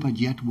Caleb had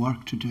yet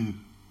work to do.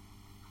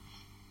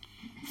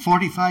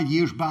 45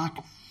 years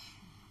back,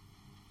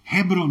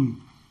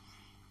 Hebron,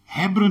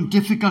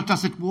 difficult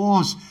as it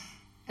was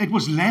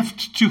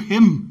left to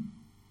him.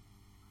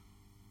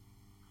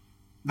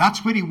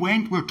 That's where he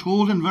went, we're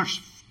told in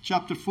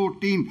chapter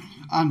 14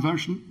 and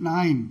verse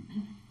 9.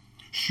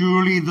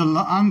 Surely the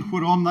land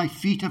whereon thy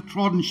feet have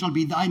trodden shall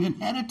be thine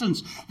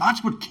inheritance.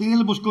 That's what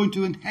Caleb was going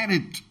to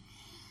inherit.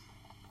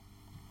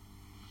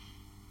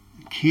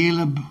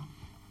 Caleb,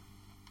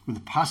 with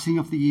the passing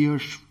of the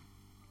years,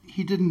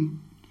 he didn't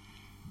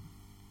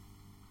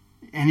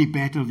any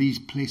better these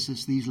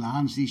places, these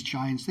lands, these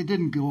giants. They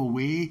didn't go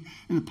away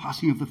in the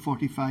passing of the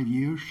 45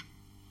 years.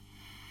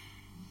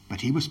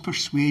 But he was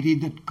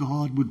persuaded that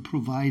God would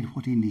provide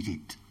what he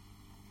needed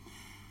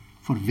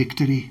for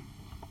victory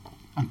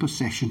and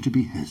possession to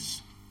be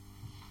his.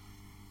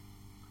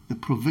 The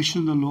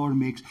provision the Lord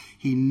makes,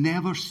 he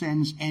never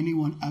sends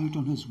anyone out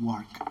on his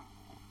work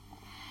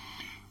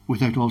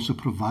without also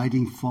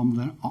providing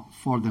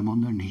for them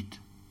on their need.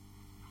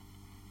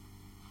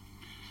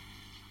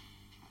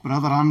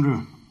 Brother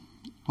Andrew,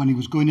 when he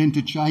was going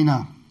into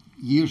China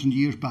years and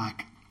years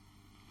back,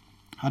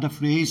 had a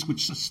phrase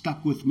which has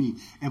stuck with me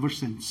ever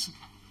since.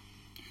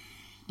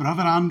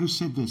 Brother Andrew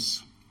said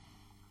this: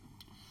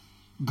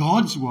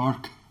 God's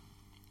work,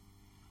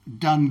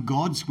 done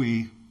God's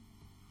way,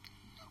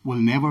 will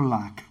never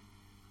lack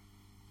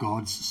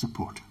God's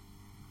support.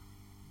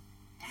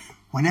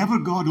 Whenever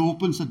God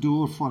opens a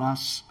door for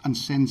us and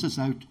sends us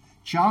out,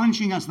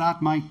 challenging as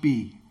that might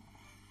be,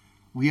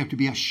 we are to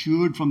be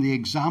assured from the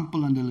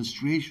example and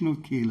illustration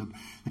of Caleb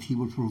that he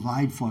will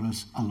provide for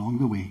us along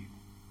the way.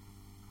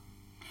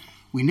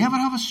 We never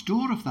have a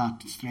store of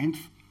that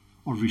strength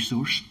or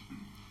resource.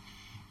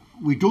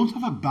 We don't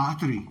have a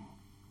battery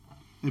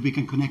that we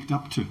can connect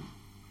up to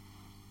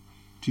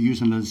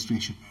use an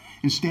illustration.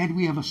 Instead,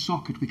 we have a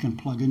socket we can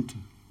plug into.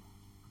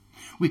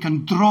 We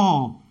can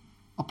draw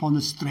upon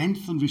the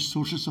strength and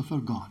resources of our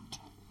God.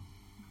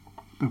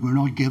 But we're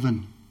not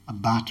given a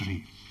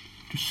battery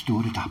to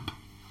store it up.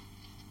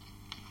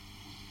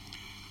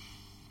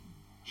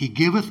 He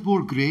giveth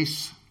more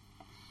grace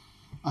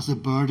as the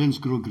burdens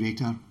grow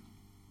greater.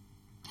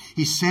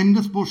 He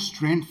sendeth more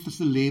strength as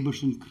the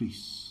labours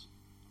increase.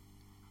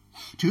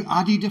 To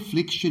added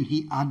affliction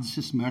he adds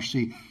his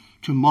mercy.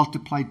 To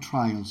multiplied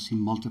trials he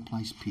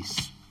multiplies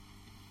peace.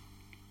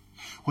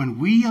 When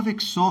we have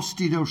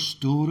exhausted our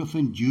store of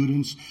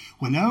endurance,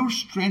 when our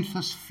strength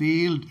has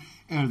failed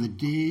ere the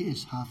day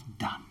is half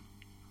done,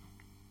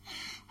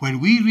 when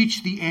we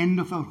reach the end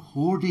of our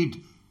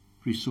hoarded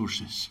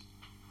resources,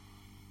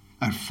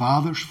 our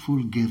Father's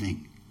full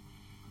giving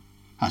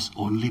has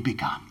only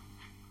begun.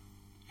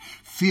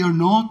 Fear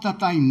not that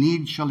thy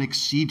need shall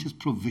exceed his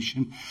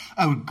provision.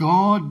 Our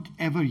God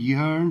ever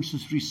yearns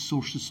his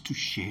resources to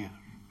share.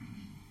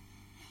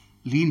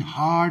 Lean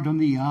hard on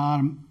the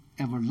arm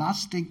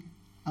everlasting,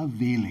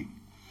 availing.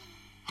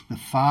 The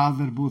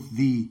Father both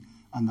thee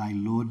and thy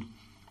load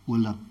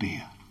will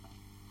upbear.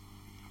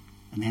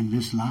 And then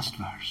this last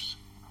verse.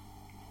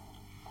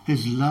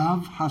 His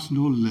love has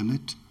no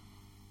limit.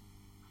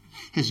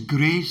 His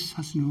grace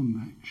has no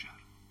measure.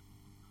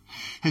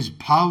 His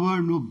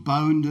power no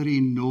boundary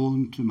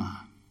known to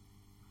man.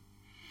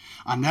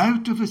 And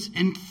out of his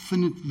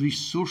infinite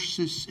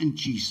resources in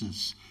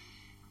Jesus,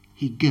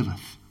 he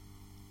giveth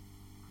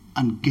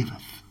and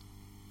giveth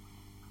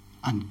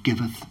and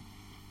giveth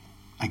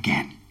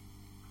again.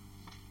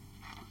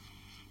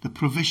 The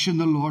provision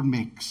the Lord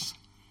makes,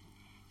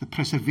 the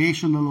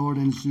preservation the Lord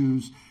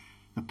ensues,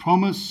 the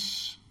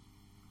promise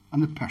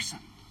and the person.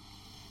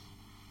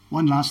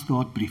 One last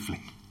thought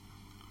briefly.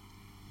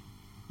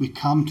 We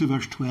come to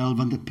verse 12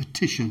 and the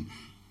petition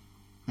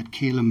that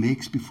Caleb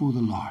makes before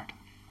the Lord.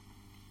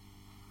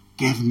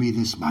 Give me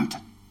this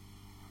mountain.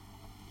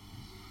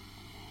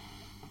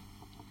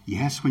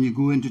 Yes, when you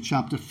go into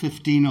chapter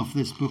 15 of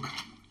this book,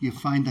 you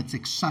find that's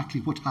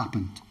exactly what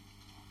happened.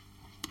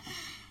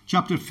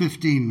 Chapter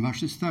 15,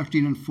 verses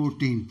 13 and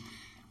 14.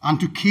 And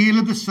to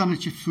Caleb the son of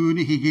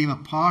Jephunneh he gave a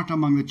part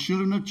among the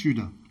children of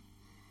Judah,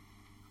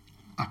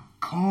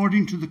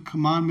 according to the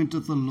commandment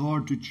of the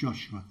Lord to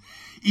Joshua,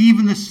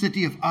 even the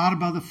city of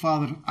Arba the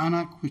father of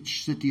Anak,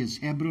 which city is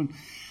Hebron.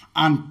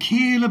 And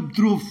Caleb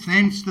drove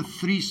thence the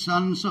three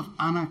sons of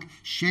Anak,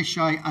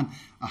 Sheshai and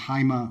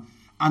Ahimah,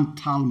 and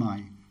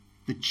Talmai,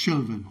 the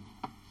children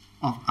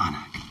of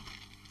Anak.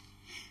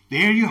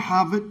 There you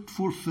have it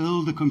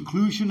fulfilled, the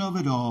conclusion of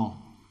it all.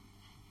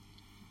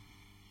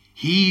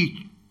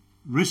 He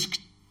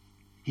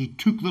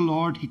took the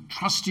Lord, he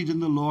trusted in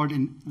the Lord,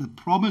 in the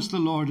promise the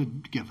Lord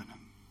had given him.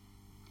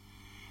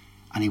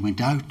 And he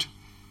went out,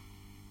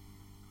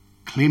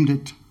 claimed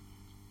it,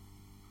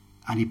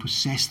 and he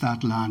possessed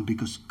that land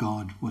because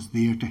God was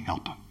there to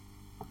help him.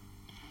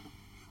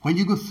 When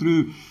you go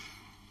through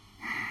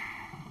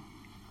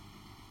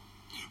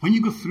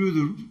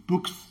the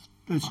books,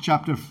 it's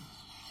chapter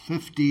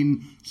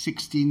 15,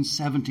 16,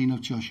 17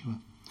 of Joshua,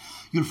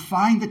 you'll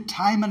find that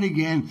time and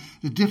again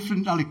the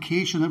different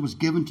allocation that was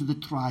given to the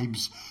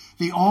tribes,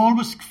 they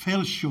always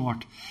fell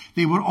short.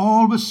 They were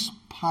always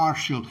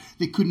partial.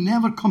 They could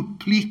never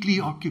completely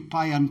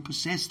occupy and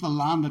possess the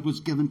land that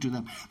was given to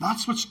them.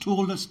 That's what's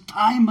told us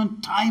time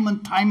and time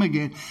and time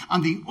again.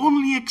 And the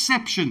only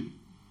exception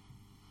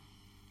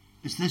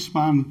is this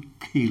man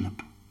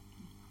Caleb,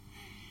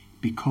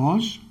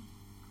 because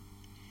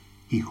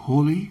he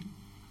wholly,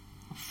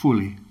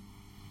 fully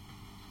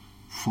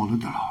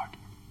followed the Lord.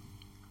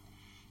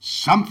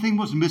 Something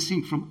was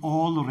missing from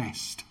all the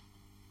rest,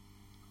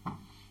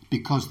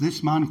 because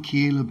this man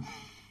Caleb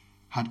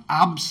had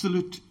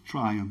absolute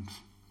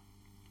triumph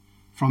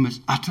from his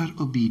utter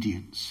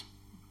obedience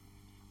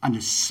and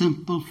his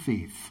simple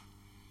faith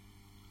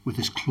with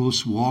his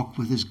close walk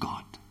with his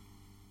God.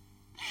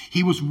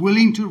 He was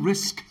willing to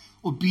risk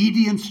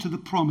obedience to the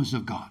promise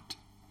of God.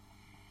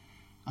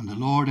 And the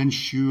Lord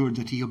ensured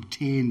that he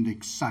obtained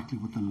exactly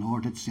what the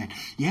Lord had said.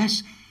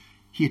 Yes,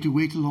 he had to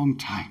wait a long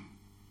time,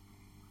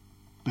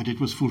 but it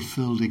was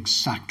fulfilled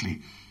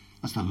exactly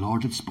as the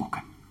Lord had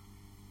spoken.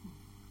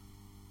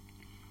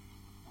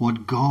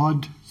 What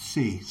God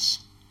says,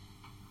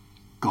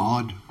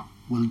 God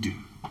will do.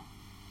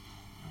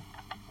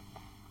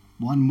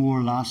 One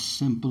more last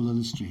simple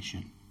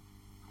illustration.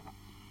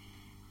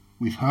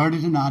 We've heard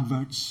it in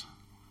adverts.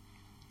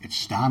 It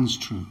stands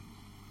true.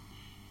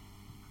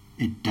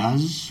 It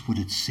does what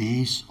it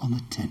says on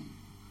the tin.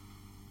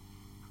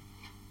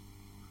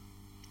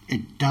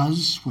 It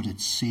does what it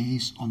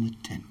says on the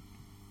tin.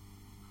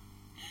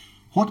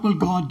 What will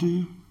God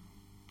do?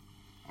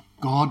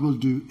 God will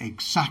do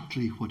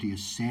exactly what he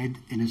has said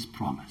in his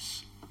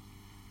promise.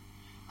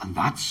 And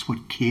that's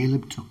what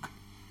Caleb took,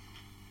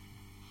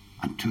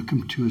 and took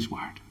him to his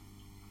word.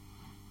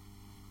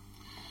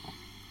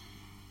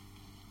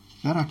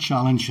 There are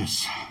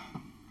challenges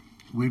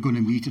we're going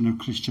to meet in our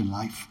Christian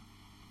life.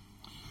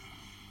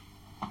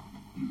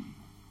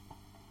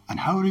 And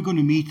how are we going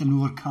to meet and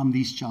overcome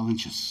these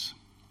challenges?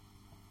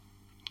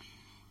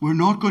 We're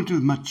not going to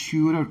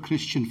mature our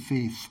Christian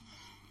faith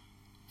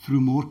through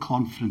more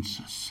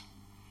conferences,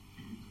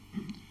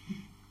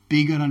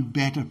 bigger and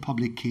better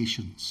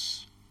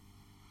publications,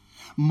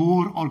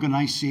 more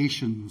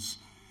organizations,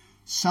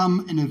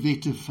 some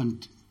innovative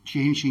and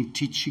changing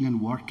teaching and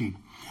working.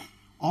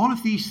 All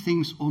of these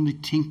things only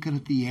tinker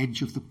at the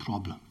edge of the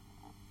problem.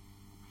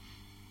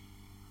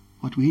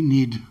 What we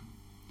need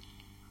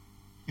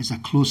is a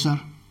closer,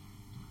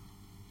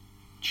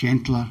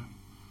 gentler,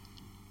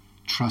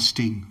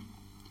 trusting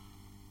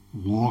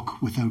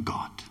walk with our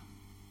God.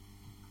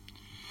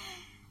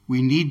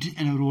 We need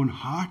in our own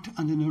heart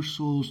and in our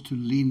souls to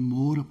lean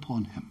more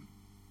upon him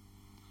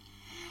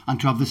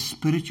and to have the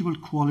spiritual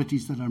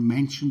qualities that are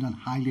mentioned and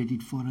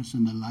highlighted for us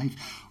in the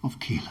life of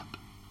Caleb.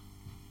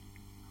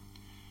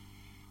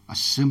 A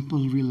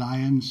simple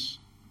reliance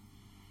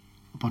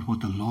upon what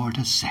the Lord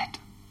has said.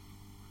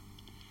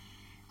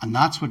 And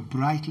that's what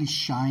brightly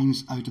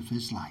shines out of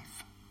his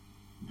life.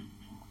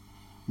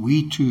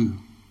 We too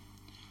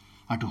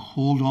are to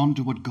hold on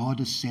to what God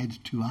has said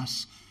to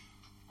us.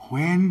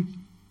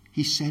 When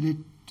he said it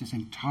is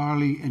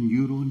entirely in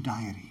your own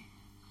diary.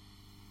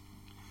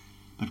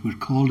 But we're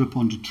called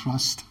upon to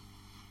trust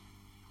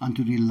and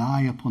to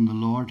rely upon the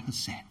Lord has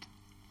said,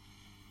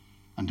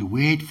 and to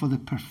wait for the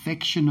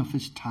perfection of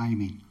his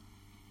timing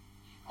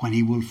when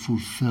he will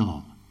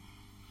fulfill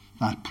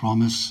that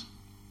promise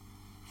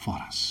for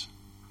us.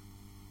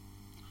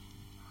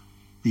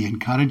 The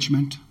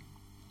encouragement,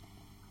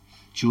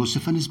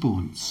 Joseph and his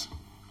bones.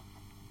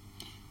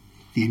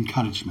 The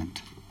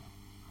encouragement,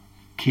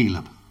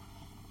 Caleb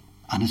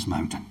and his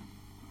mountain.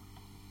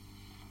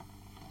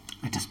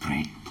 Let us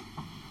pray.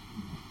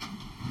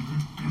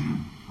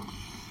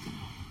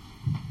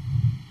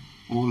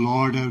 O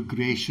Lord, our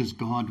gracious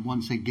God,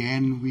 once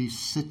again we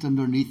sit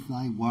underneath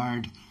thy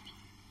word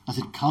as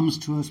it comes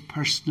to us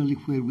personally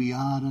where we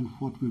are and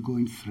what we're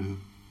going through.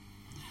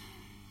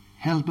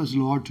 Help us,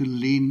 Lord, to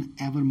lean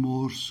ever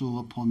more so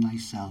upon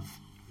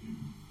thyself,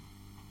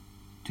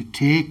 to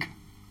take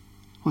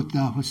what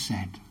thou hast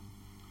said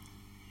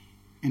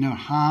in our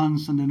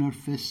hands and in our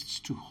fists,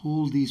 to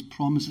hold these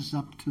promises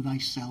up to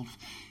thyself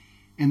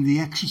in the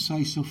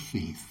exercise of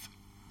faith,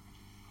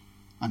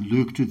 and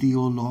look to thee,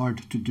 O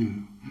Lord, to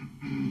do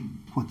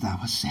what thou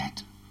hast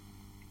said.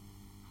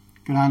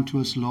 Grant to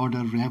us, Lord,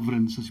 a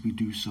reverence as we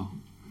do so.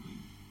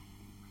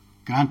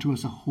 Grant to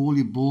us a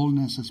holy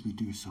boldness as we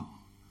do so.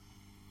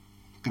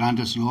 Grant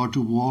us, Lord,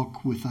 to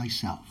walk with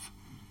thyself,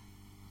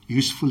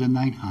 useful in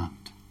thine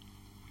hand.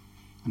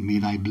 And may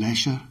thy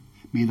pleasure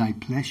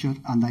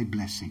and thy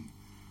blessing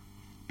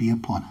be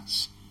upon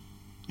us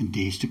in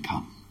days to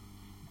come.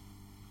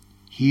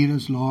 Hear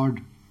us,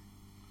 Lord,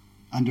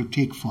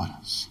 undertake for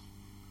us,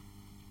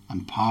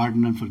 and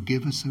pardon and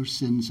forgive us our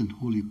sins and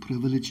holy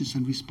privileges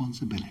and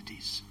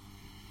responsibilities.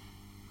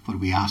 For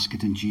we ask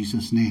it in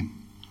Jesus' name,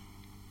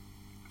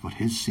 for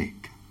his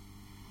sake.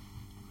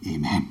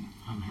 Amen.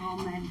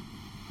 Amen.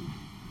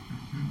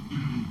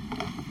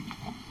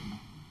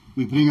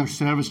 We bring our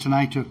service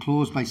tonight to a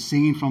close by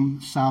singing from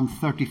Psalm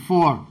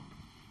 34.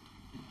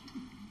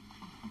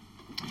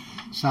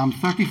 Psalm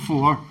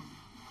 34.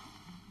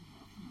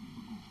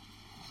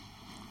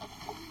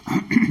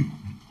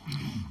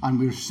 And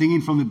we're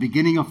singing from the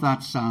beginning of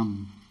that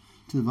psalm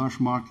to the verse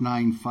mark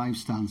 9, 5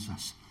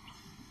 stanzas.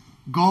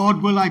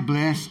 God will I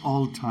bless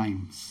all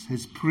times.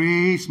 His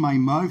praise my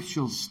mouth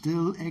shall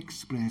still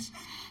express.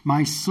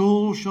 My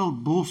soul shall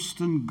boast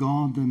in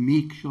God, the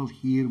meek shall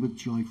hear with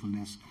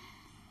joyfulness.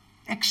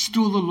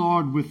 Extol the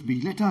Lord with me.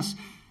 Let us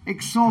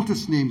exalt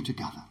his name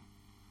together.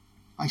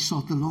 I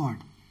sought the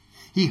Lord.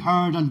 He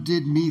heard and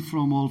did me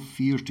from all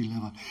fears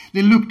deliver.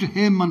 They looked to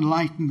him and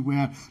lightened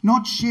were,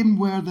 not shame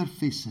were their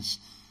faces.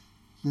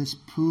 This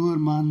poor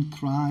man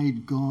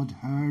cried, God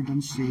heard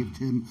and saved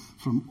him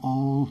from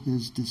all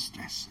his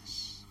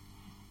distresses.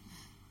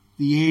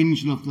 The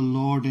angel of the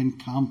Lord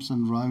encamps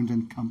and round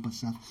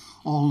encompasseth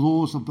all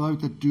those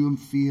about that do him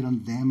fear,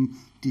 and them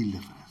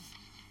delivereth.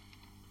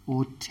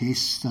 O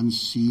taste and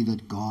see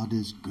that God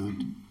is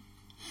good.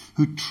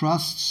 Who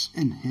trusts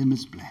in him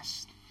is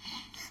blessed.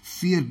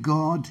 Fear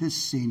God his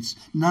saints,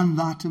 none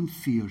that him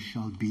fear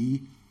shall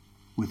be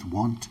with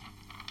want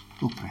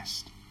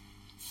oppressed.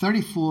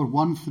 34,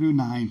 1 through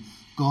 9.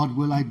 God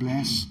will I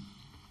bless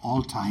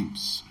all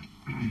times.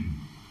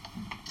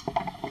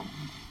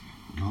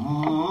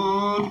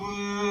 God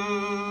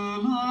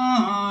will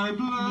I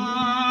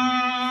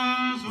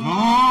bless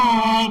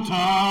all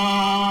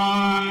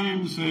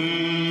times,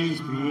 his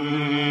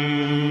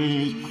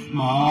praise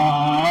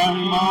my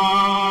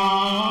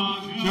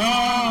mouth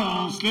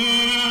shall still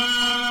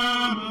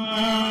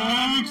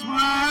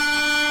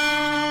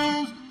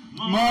express,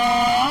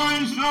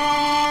 my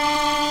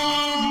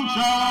soul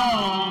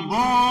shall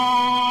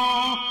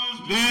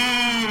boast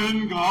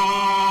in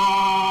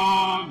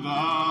God,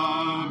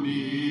 the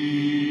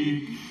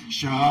meek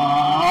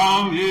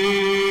shall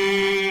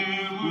hear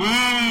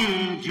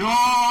with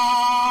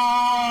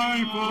joy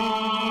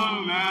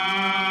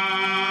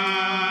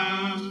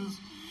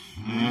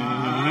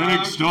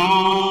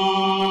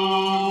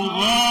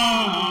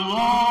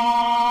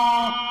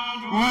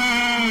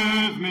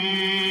with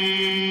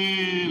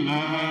me,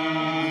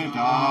 let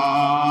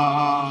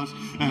us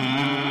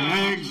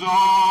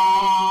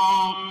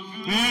exalt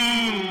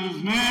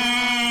his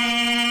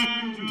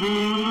name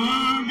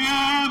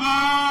together.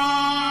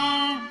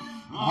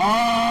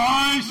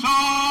 I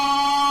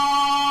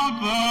sought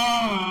the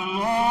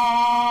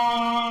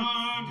Lord,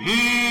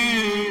 he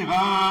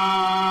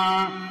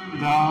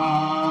heard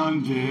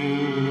and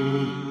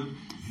did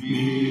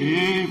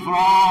me from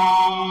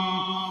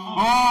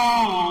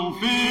all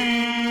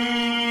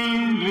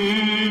fear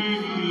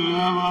delivered.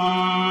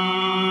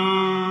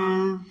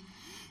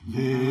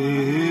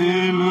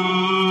 They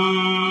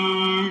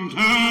looked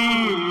to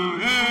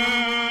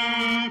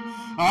him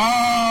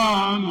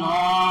and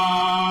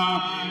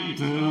lighted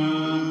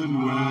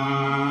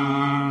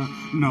where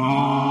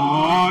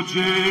not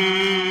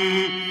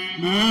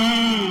shamed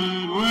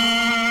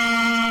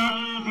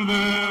were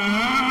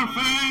their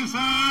faces.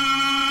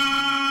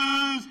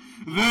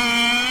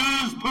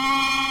 This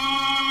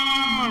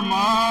poor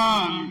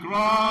man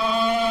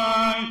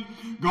cried,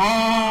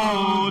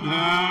 God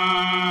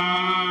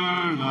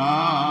heard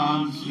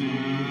and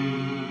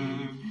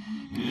saved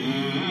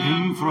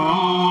him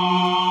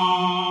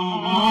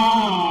from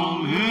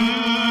all his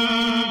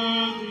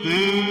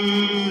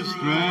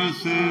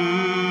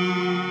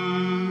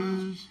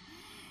distresses.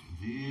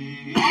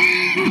 The angel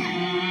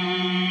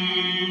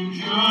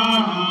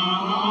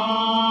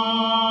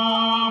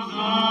of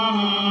the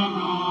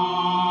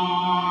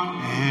Lord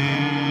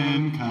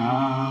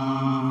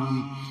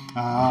encamped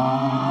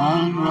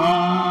and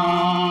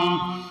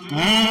round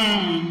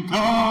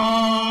encompassed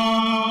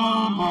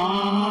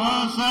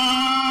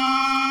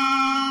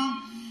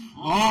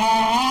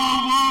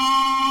all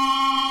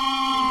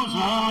those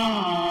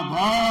about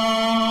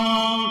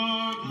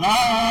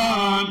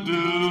that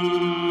do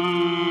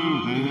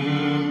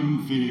him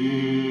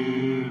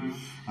fear,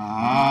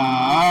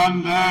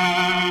 and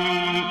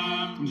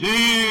them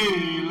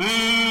delivered.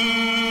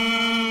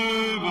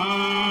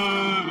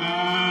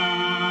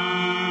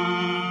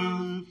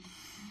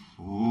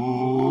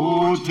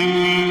 Oh,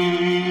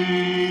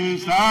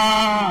 taste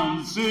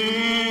and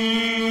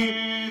see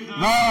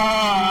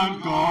that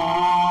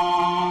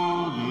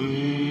God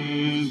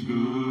is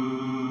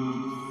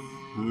good,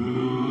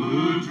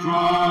 who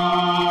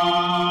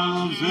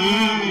trusts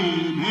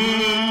in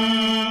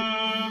him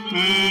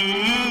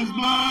is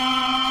blessed.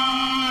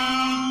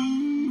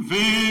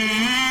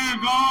 Fear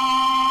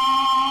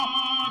God,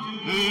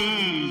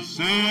 his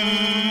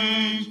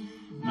saints,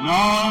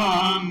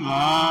 none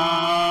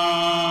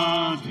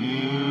that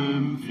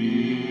him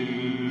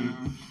fear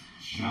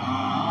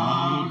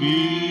shall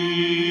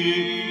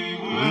be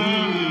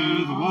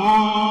with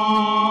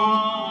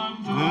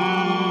want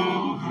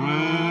of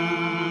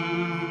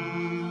praise.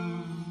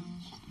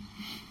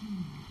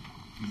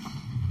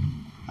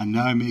 And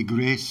now may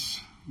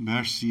grace,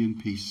 mercy, and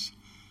peace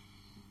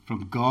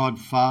from God,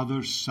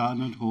 Father,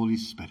 Son, and Holy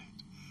Spirit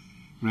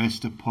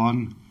rest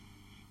upon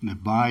and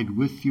abide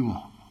with you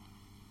all.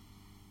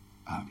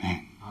 Amen.